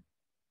head.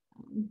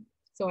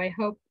 So I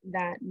hope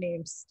that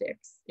name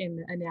sticks in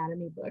the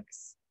anatomy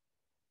books.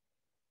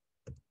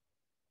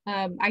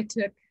 I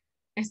took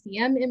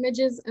SEM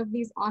images of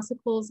these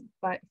ossicles,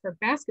 but for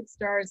basket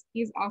stars,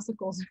 these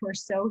ossicles were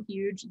so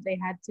huge they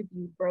had to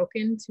be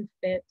broken to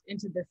fit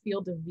into the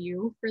field of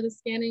view for the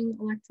scanning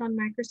electron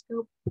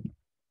microscope.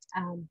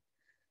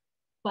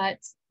 But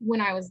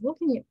when I was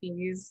looking at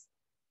these,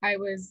 I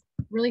was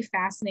really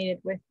fascinated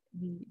with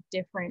the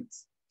different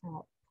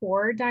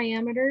pore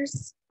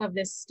diameters of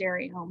this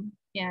stereome.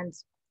 And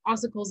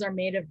ossicles are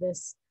made of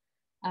this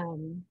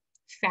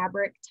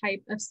fabric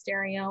type of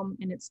stereome,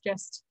 and it's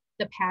just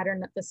the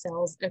pattern that the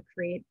cells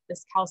create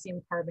this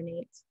calcium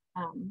carbonate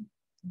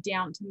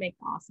down to make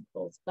the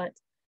ossicles, but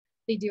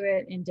they do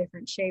it in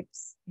different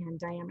shapes and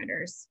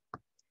diameters.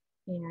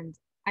 And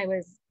I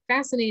was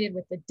fascinated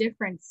with the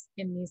difference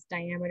in these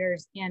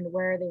diameters and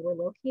where they were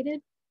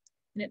located.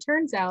 And it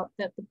turns out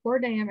that the pore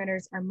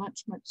diameters are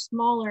much, much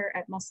smaller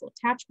at muscle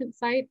attachment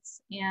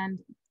sites and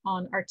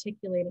on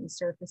articulating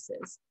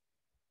surfaces.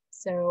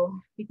 So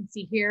you can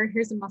see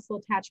here's a muscle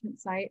attachment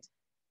site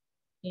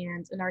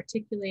and an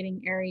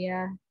articulating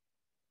area.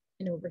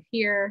 And over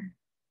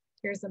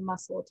here's a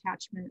muscle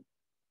attachment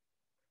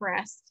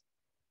crest,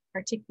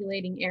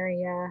 articulating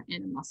area,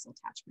 and a muscle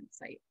attachment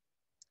site.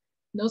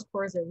 And those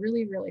pores are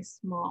really, really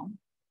small.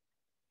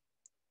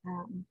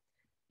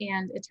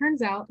 And it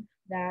turns out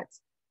that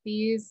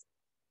these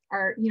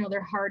are,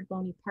 they're hard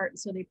bony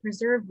parts, so they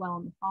preserve well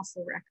in the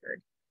fossil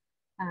record.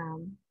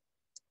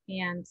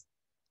 And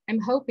I'm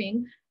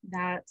hoping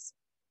that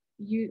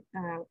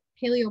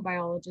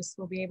paleobiologists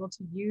will be able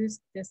to use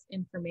this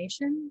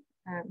information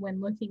when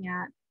looking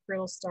at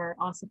brittle star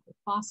ossicle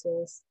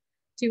fossils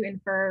to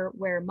infer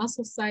where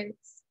muscle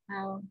sites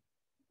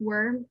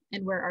were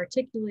and where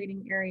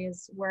articulating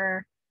areas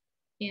were,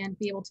 and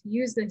be able to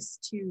use this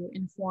to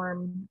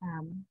inform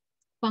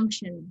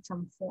function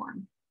from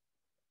form.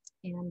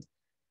 And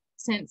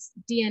since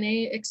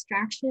DNA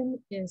extraction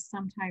is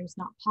sometimes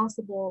not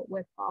possible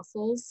with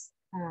fossils,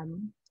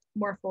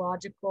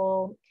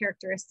 morphological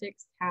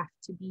characteristics have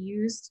to be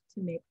used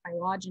to make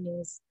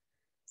phylogenies.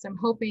 So I'm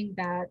hoping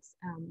that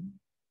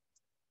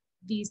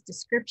these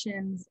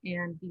descriptions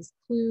and these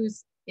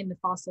clues in the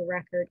fossil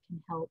record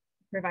can help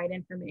provide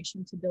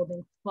information to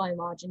building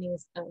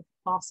phylogenies of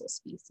fossil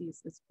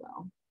species as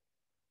well.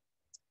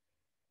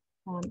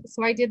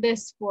 So I did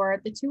this for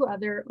the two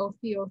other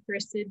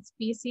Ophiothricid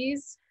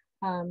species,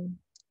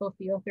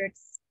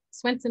 Ophiothrix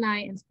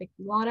swensoni and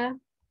spiculata,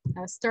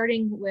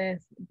 starting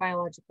with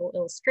biological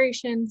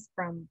illustrations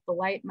from the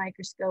light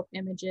microscope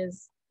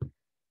images.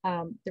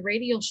 The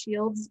radial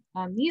shields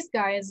on these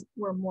guys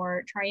were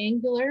more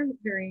triangular,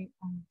 very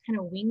kind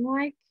of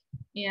wing-like,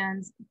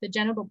 and the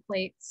genital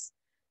plates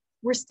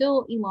were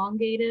still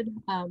elongated,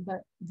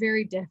 but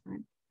very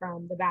different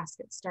from the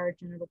basket star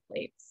genital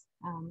plates.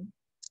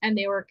 And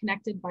they were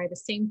connected by the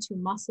same two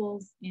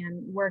muscles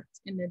and worked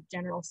in the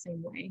general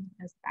same way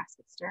as the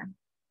basket star.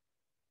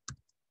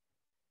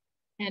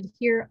 And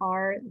here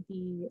are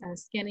the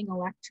scanning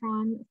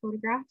electron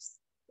photographs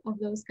of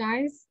those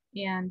guys.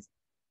 And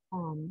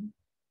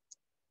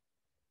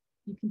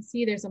you can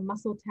see there's a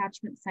muscle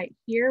attachment site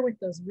here with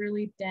those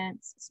really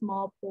dense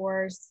small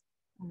pores.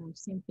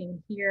 Same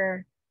thing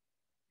here,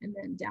 and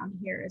then down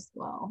here as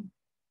well,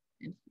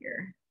 and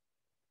here.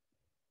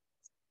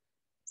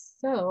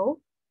 So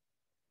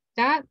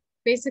that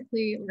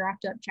basically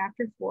wrapped up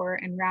chapter 4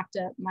 and wrapped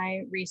up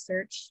my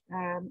research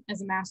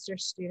as a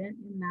master's student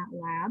in that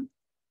lab.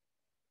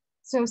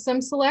 So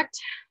some select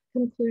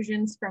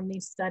conclusions from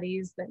these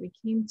studies that we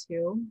came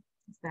to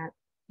is that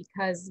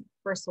because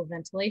bursal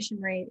ventilation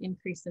rate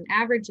increased an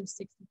average of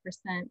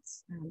 60%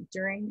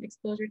 during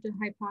exposure to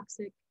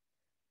hypoxic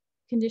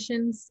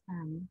conditions,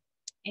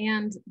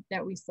 and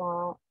that we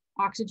saw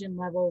oxygen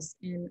levels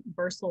in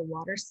bursal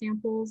water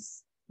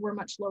samples were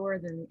much lower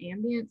than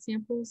ambient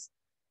samples.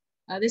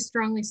 This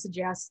strongly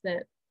suggests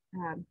that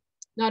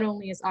not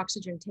only is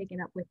oxygen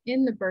taken up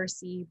within the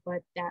bursae,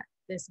 but that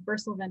this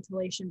bursal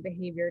ventilation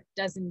behavior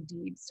does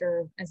indeed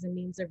serve as a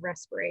means of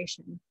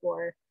respiration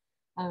for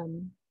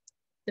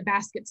the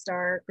basket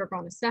star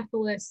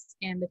Gorgonocephalus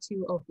and the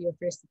two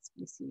Ophiothricid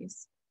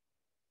species.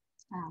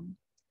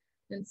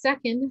 Then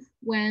second,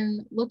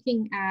 when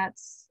looking at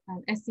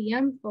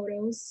SEM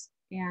photos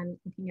and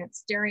looking at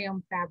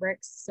stereome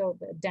fabrics, so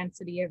the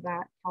density of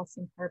that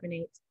calcium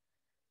carbonate,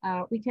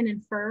 we can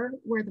infer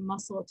where the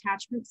muscle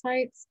attachment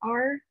sites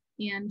are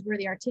and where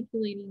the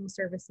articulating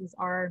surfaces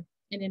are,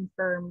 and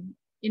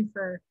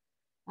infer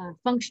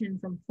function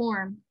from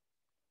form.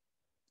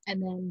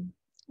 And then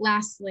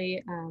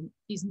lastly,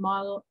 these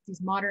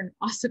modern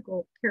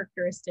ossicle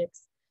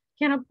characteristics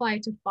can apply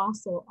to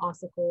fossil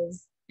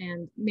ossicles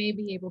and may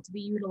be able to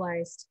be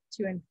utilized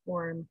to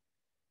inform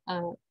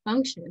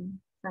function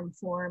from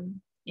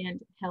form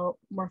and help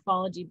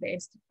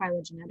morphology-based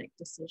phylogenetic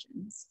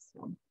decisions.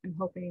 So I'm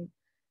hoping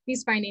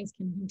these findings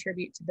can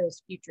contribute to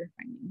those future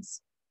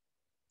findings.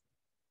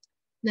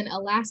 Then a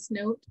last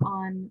note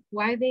on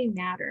why they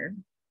matter.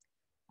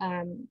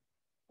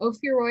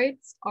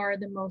 Ophiuroids are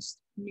the most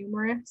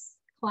numerous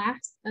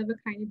class of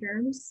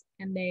echinoderms,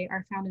 and they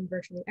are found in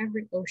virtually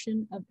every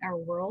ocean of our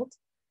world.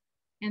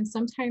 And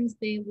sometimes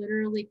they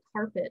literally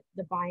carpet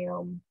the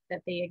biome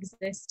that they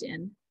exist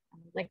in,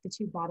 like the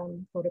two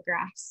bottom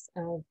photographs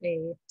of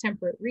a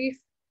temperate reef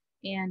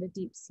and a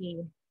deep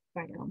sea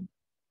biome.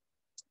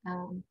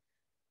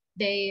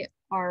 They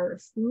are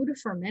food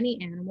for many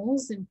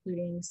animals,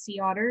 including sea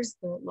otters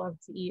that love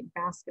to eat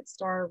basket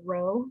star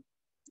roe,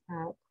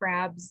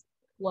 crabs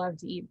love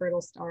to eat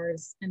brittle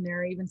stars, and there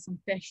are even some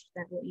fish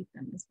that will eat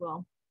them as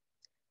well,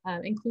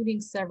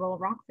 including several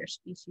rockfish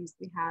species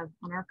we have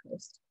on our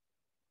coast.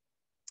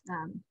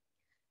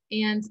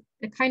 And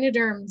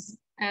echinoderms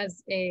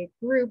as a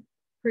group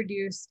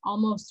produce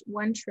almost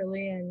 1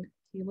 trillion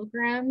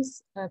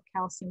kilograms of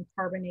calcium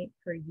carbonate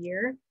per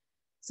year.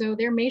 So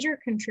they're major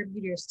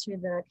contributors to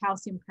the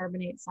calcium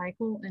carbonate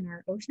cycle in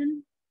our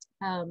ocean.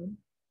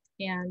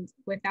 And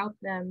without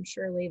them,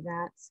 surely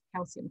that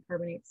calcium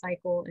carbonate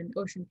cycle and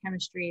ocean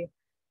chemistry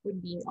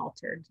would be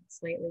altered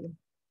slightly.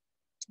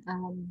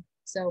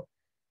 So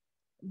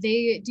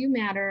they do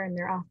matter, and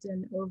they're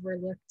often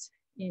overlooked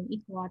in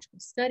ecological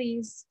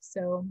studies.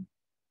 So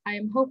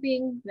I'm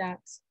hoping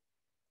that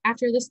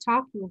after this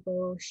talk, you'll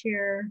go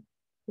share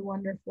the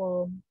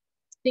wonderful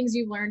things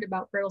you've learned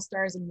about brittle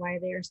stars and why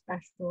they are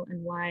special,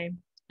 and why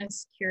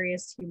as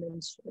curious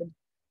humans should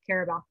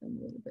care about them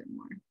a little bit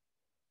more.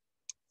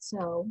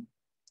 So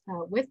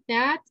with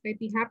that, I'd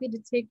be happy to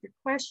take your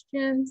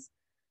questions.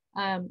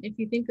 If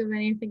you think of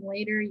anything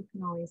later, you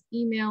can always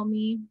email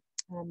me.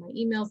 My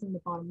email's in the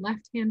bottom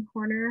left-hand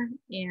corner,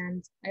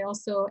 and I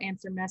also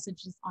answer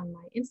messages on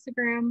my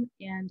Instagram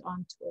and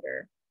on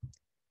Twitter.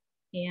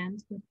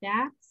 And with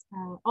that,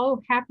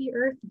 oh, happy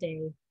Earth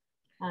Day.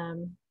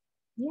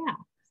 Yeah,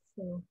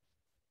 so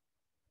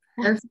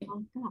Perfect.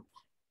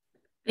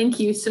 Thank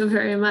you so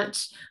very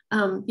much.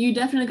 You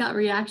definitely got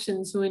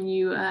reactions when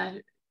you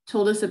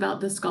told us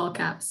about the skull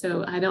cap.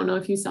 So I don't know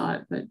if you saw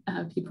it, but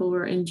people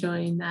were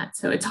enjoying that.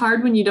 So it's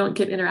hard when you don't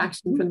get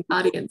interaction from the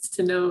audience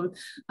to know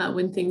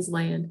when things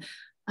land.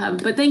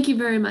 But thank you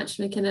very much,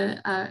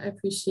 Mackenna. I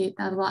appreciate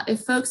that a lot.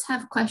 If folks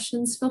have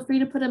questions, feel free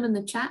to put them in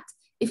the chat.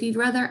 If you'd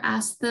rather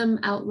ask them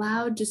out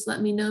loud, just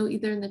let me know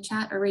either in the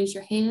chat or raise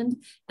your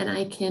hand and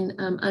I can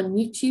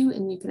unmute you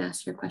and you can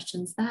ask your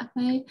questions that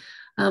way.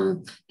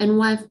 And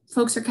while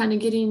folks are kind of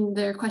getting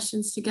their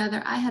questions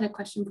together, I had a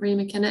question for you,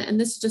 Mackenna, and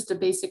this is just a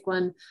basic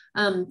one.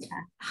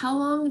 How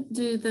long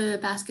do the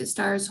basket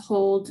stars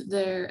hold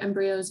their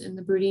embryos in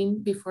the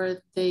brooding before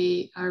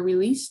they are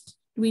released?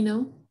 Do we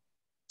know?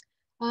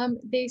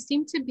 They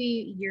seem to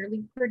be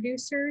yearly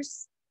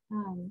producers.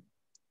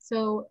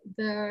 So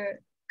the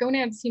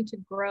gonads seem to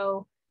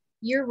grow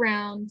year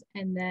round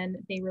and then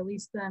they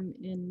release them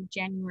in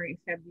January,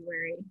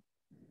 February.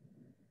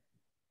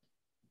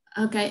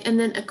 Okay, and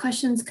then a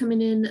question's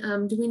coming in.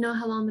 Do we know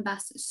how long the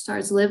basket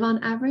stars live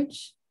on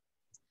average?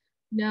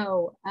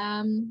 No,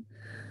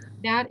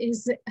 that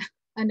is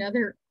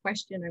another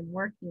question I'm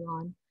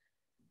working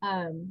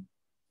on.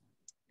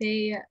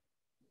 They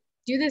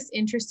do this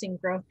interesting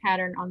growth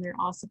pattern on their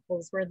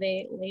ossicles where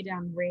they lay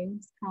down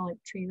rings, kind of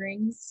like tree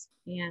rings.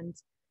 And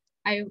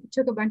I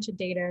took a bunch of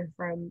data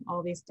from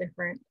all these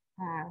different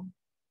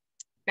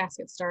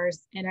basket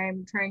stars, and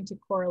I'm trying to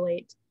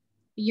correlate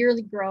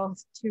yearly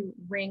growth to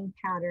ring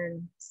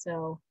pattern.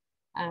 So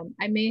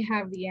I may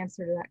have the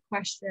answer to that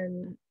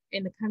question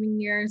in the coming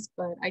years,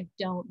 but I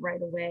don't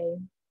right away.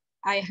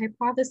 I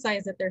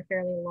hypothesize that they're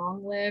fairly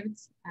long-lived,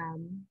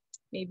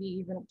 maybe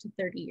even up to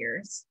 30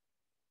 years.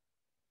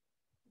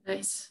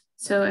 Nice.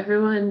 So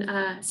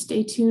everyone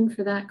stay tuned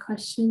for that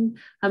question.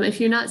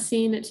 If you're not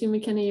seeing it too,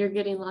 Mackenna, you're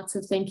getting lots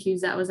of thank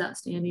yous. That was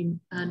outstanding.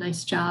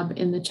 Nice job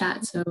in the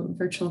chat. So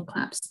virtual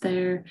claps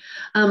there.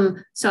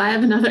 So I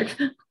have another,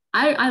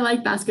 I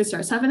like basket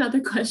stars. I have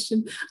another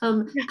question.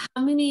 How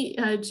many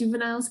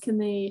juveniles can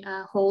they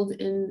hold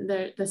in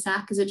the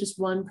sac? Is it just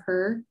one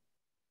per?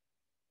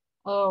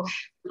 Oh,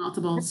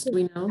 multiples, do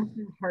we know?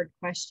 That's a hard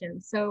question.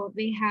 So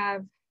they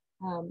have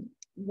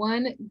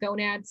one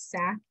gonad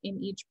sac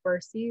in each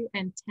bursae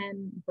and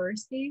 10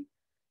 bursae.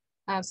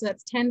 So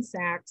that's 10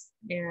 sacs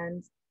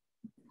and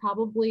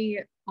probably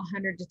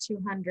 100 to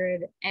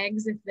 200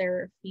 eggs if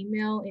they're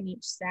female in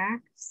each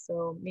sac.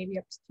 So maybe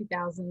up to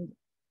 2,000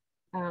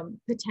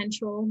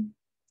 potential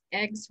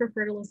eggs for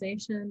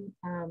fertilization.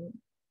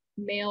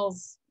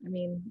 Males, I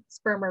mean,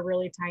 sperm are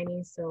really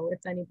tiny, so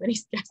it's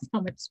anybody's guess how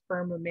much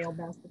sperm a male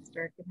basket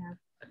star could have.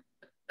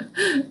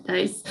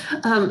 Nice.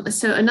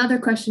 So another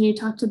question, you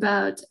talked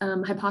about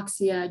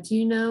hypoxia. Do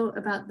you know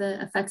about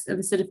the effects of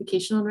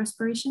acidification on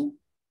respiration?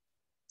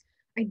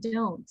 I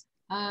don't.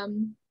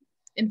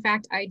 In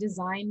fact, I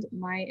designed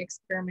my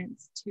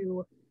experiments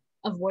to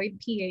avoid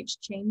pH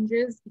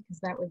changes because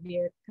that would be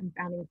a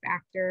confounding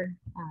factor.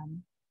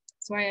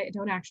 So I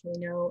don't actually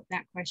know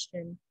that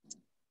question.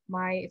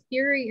 My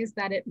theory is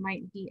that it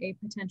might be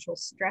a potential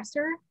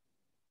stressor,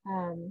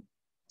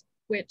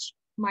 which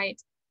might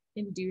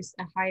induce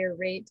a higher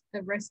rate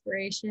of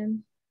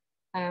respiration,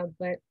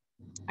 but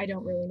I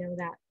don't really know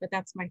that, but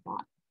that's my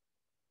thought.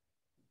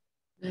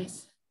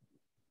 Nice.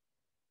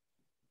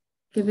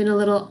 Giving a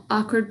little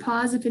awkward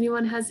pause. If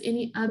anyone has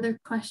any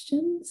other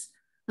questions,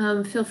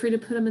 feel free to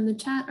put them in the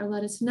chat or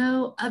let us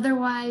know.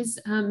 Otherwise,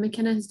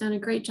 Mackenna has done a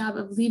great job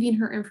of leaving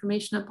her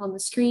information up on the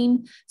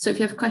screen. So if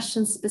you have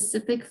questions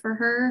specific for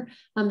her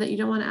that you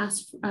don't want to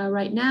ask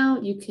right now,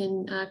 you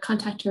can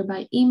contact her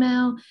by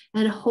email.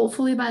 And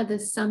hopefully by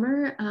this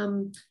summer,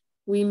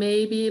 we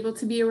may be able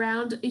to be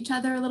around each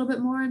other a little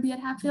bit more and be at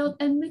Hatfield,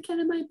 and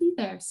Mackenna might be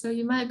there. So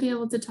you might be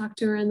able to talk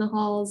to her in the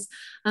halls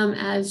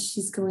as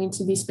she's going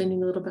to be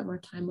spending a little bit more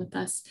time with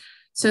us.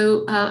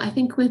 So I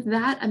think with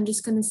that, I'm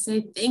just going to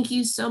say thank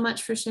you so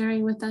much for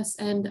sharing with us.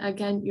 And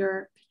again,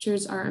 your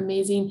pictures are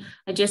amazing.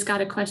 I just got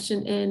a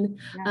question in.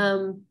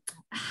 Yeah.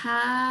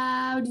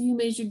 How do you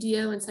measure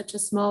DO in such a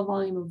small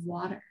volume of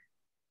water?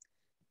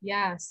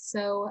 Yeah,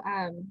 so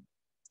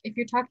if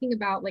you're talking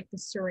about like the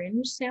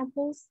syringe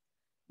samples,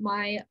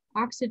 my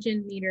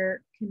oxygen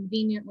meter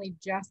conveniently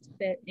just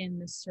fit in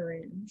the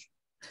syringe.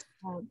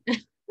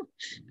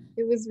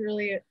 It was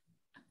really,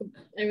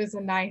 it was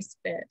a nice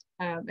fit.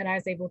 And I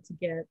was able to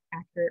get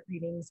accurate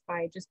readings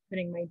by just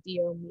putting my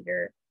DO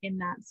meter in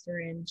that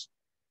syringe.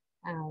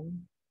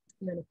 And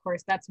then of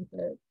course, that's what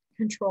the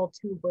control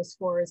tube was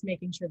for, is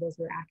making sure those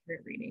were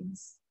accurate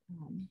readings.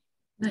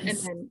 Nice. And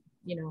then,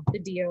 you know, the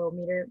DO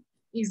meter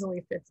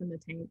easily fits in the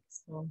tank,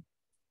 so.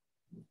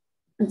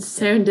 It's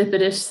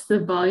serendipitous. The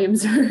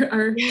volumes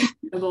are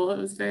incredible. It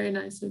was very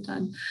nicely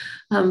done.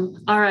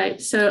 All right.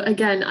 So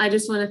again, I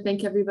just want to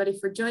thank everybody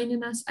for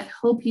joining us. I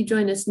hope you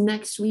join us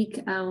next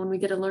week when we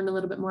get to learn a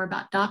little bit more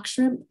about dock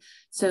shrimp.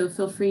 So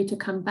feel free to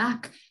come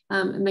back.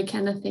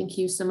 Mackenna, thank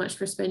you so much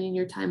for spending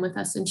your time with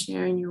us and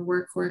sharing your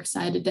work. We're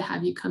excited to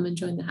have you come and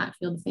join the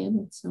Hatfield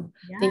family. So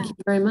yeah. Thank you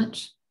very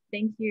much.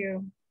 Thank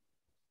you.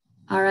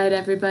 All right,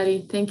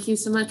 everybody. Thank you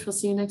so much. We'll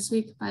see you next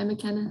week. Bye,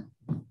 Mackenna.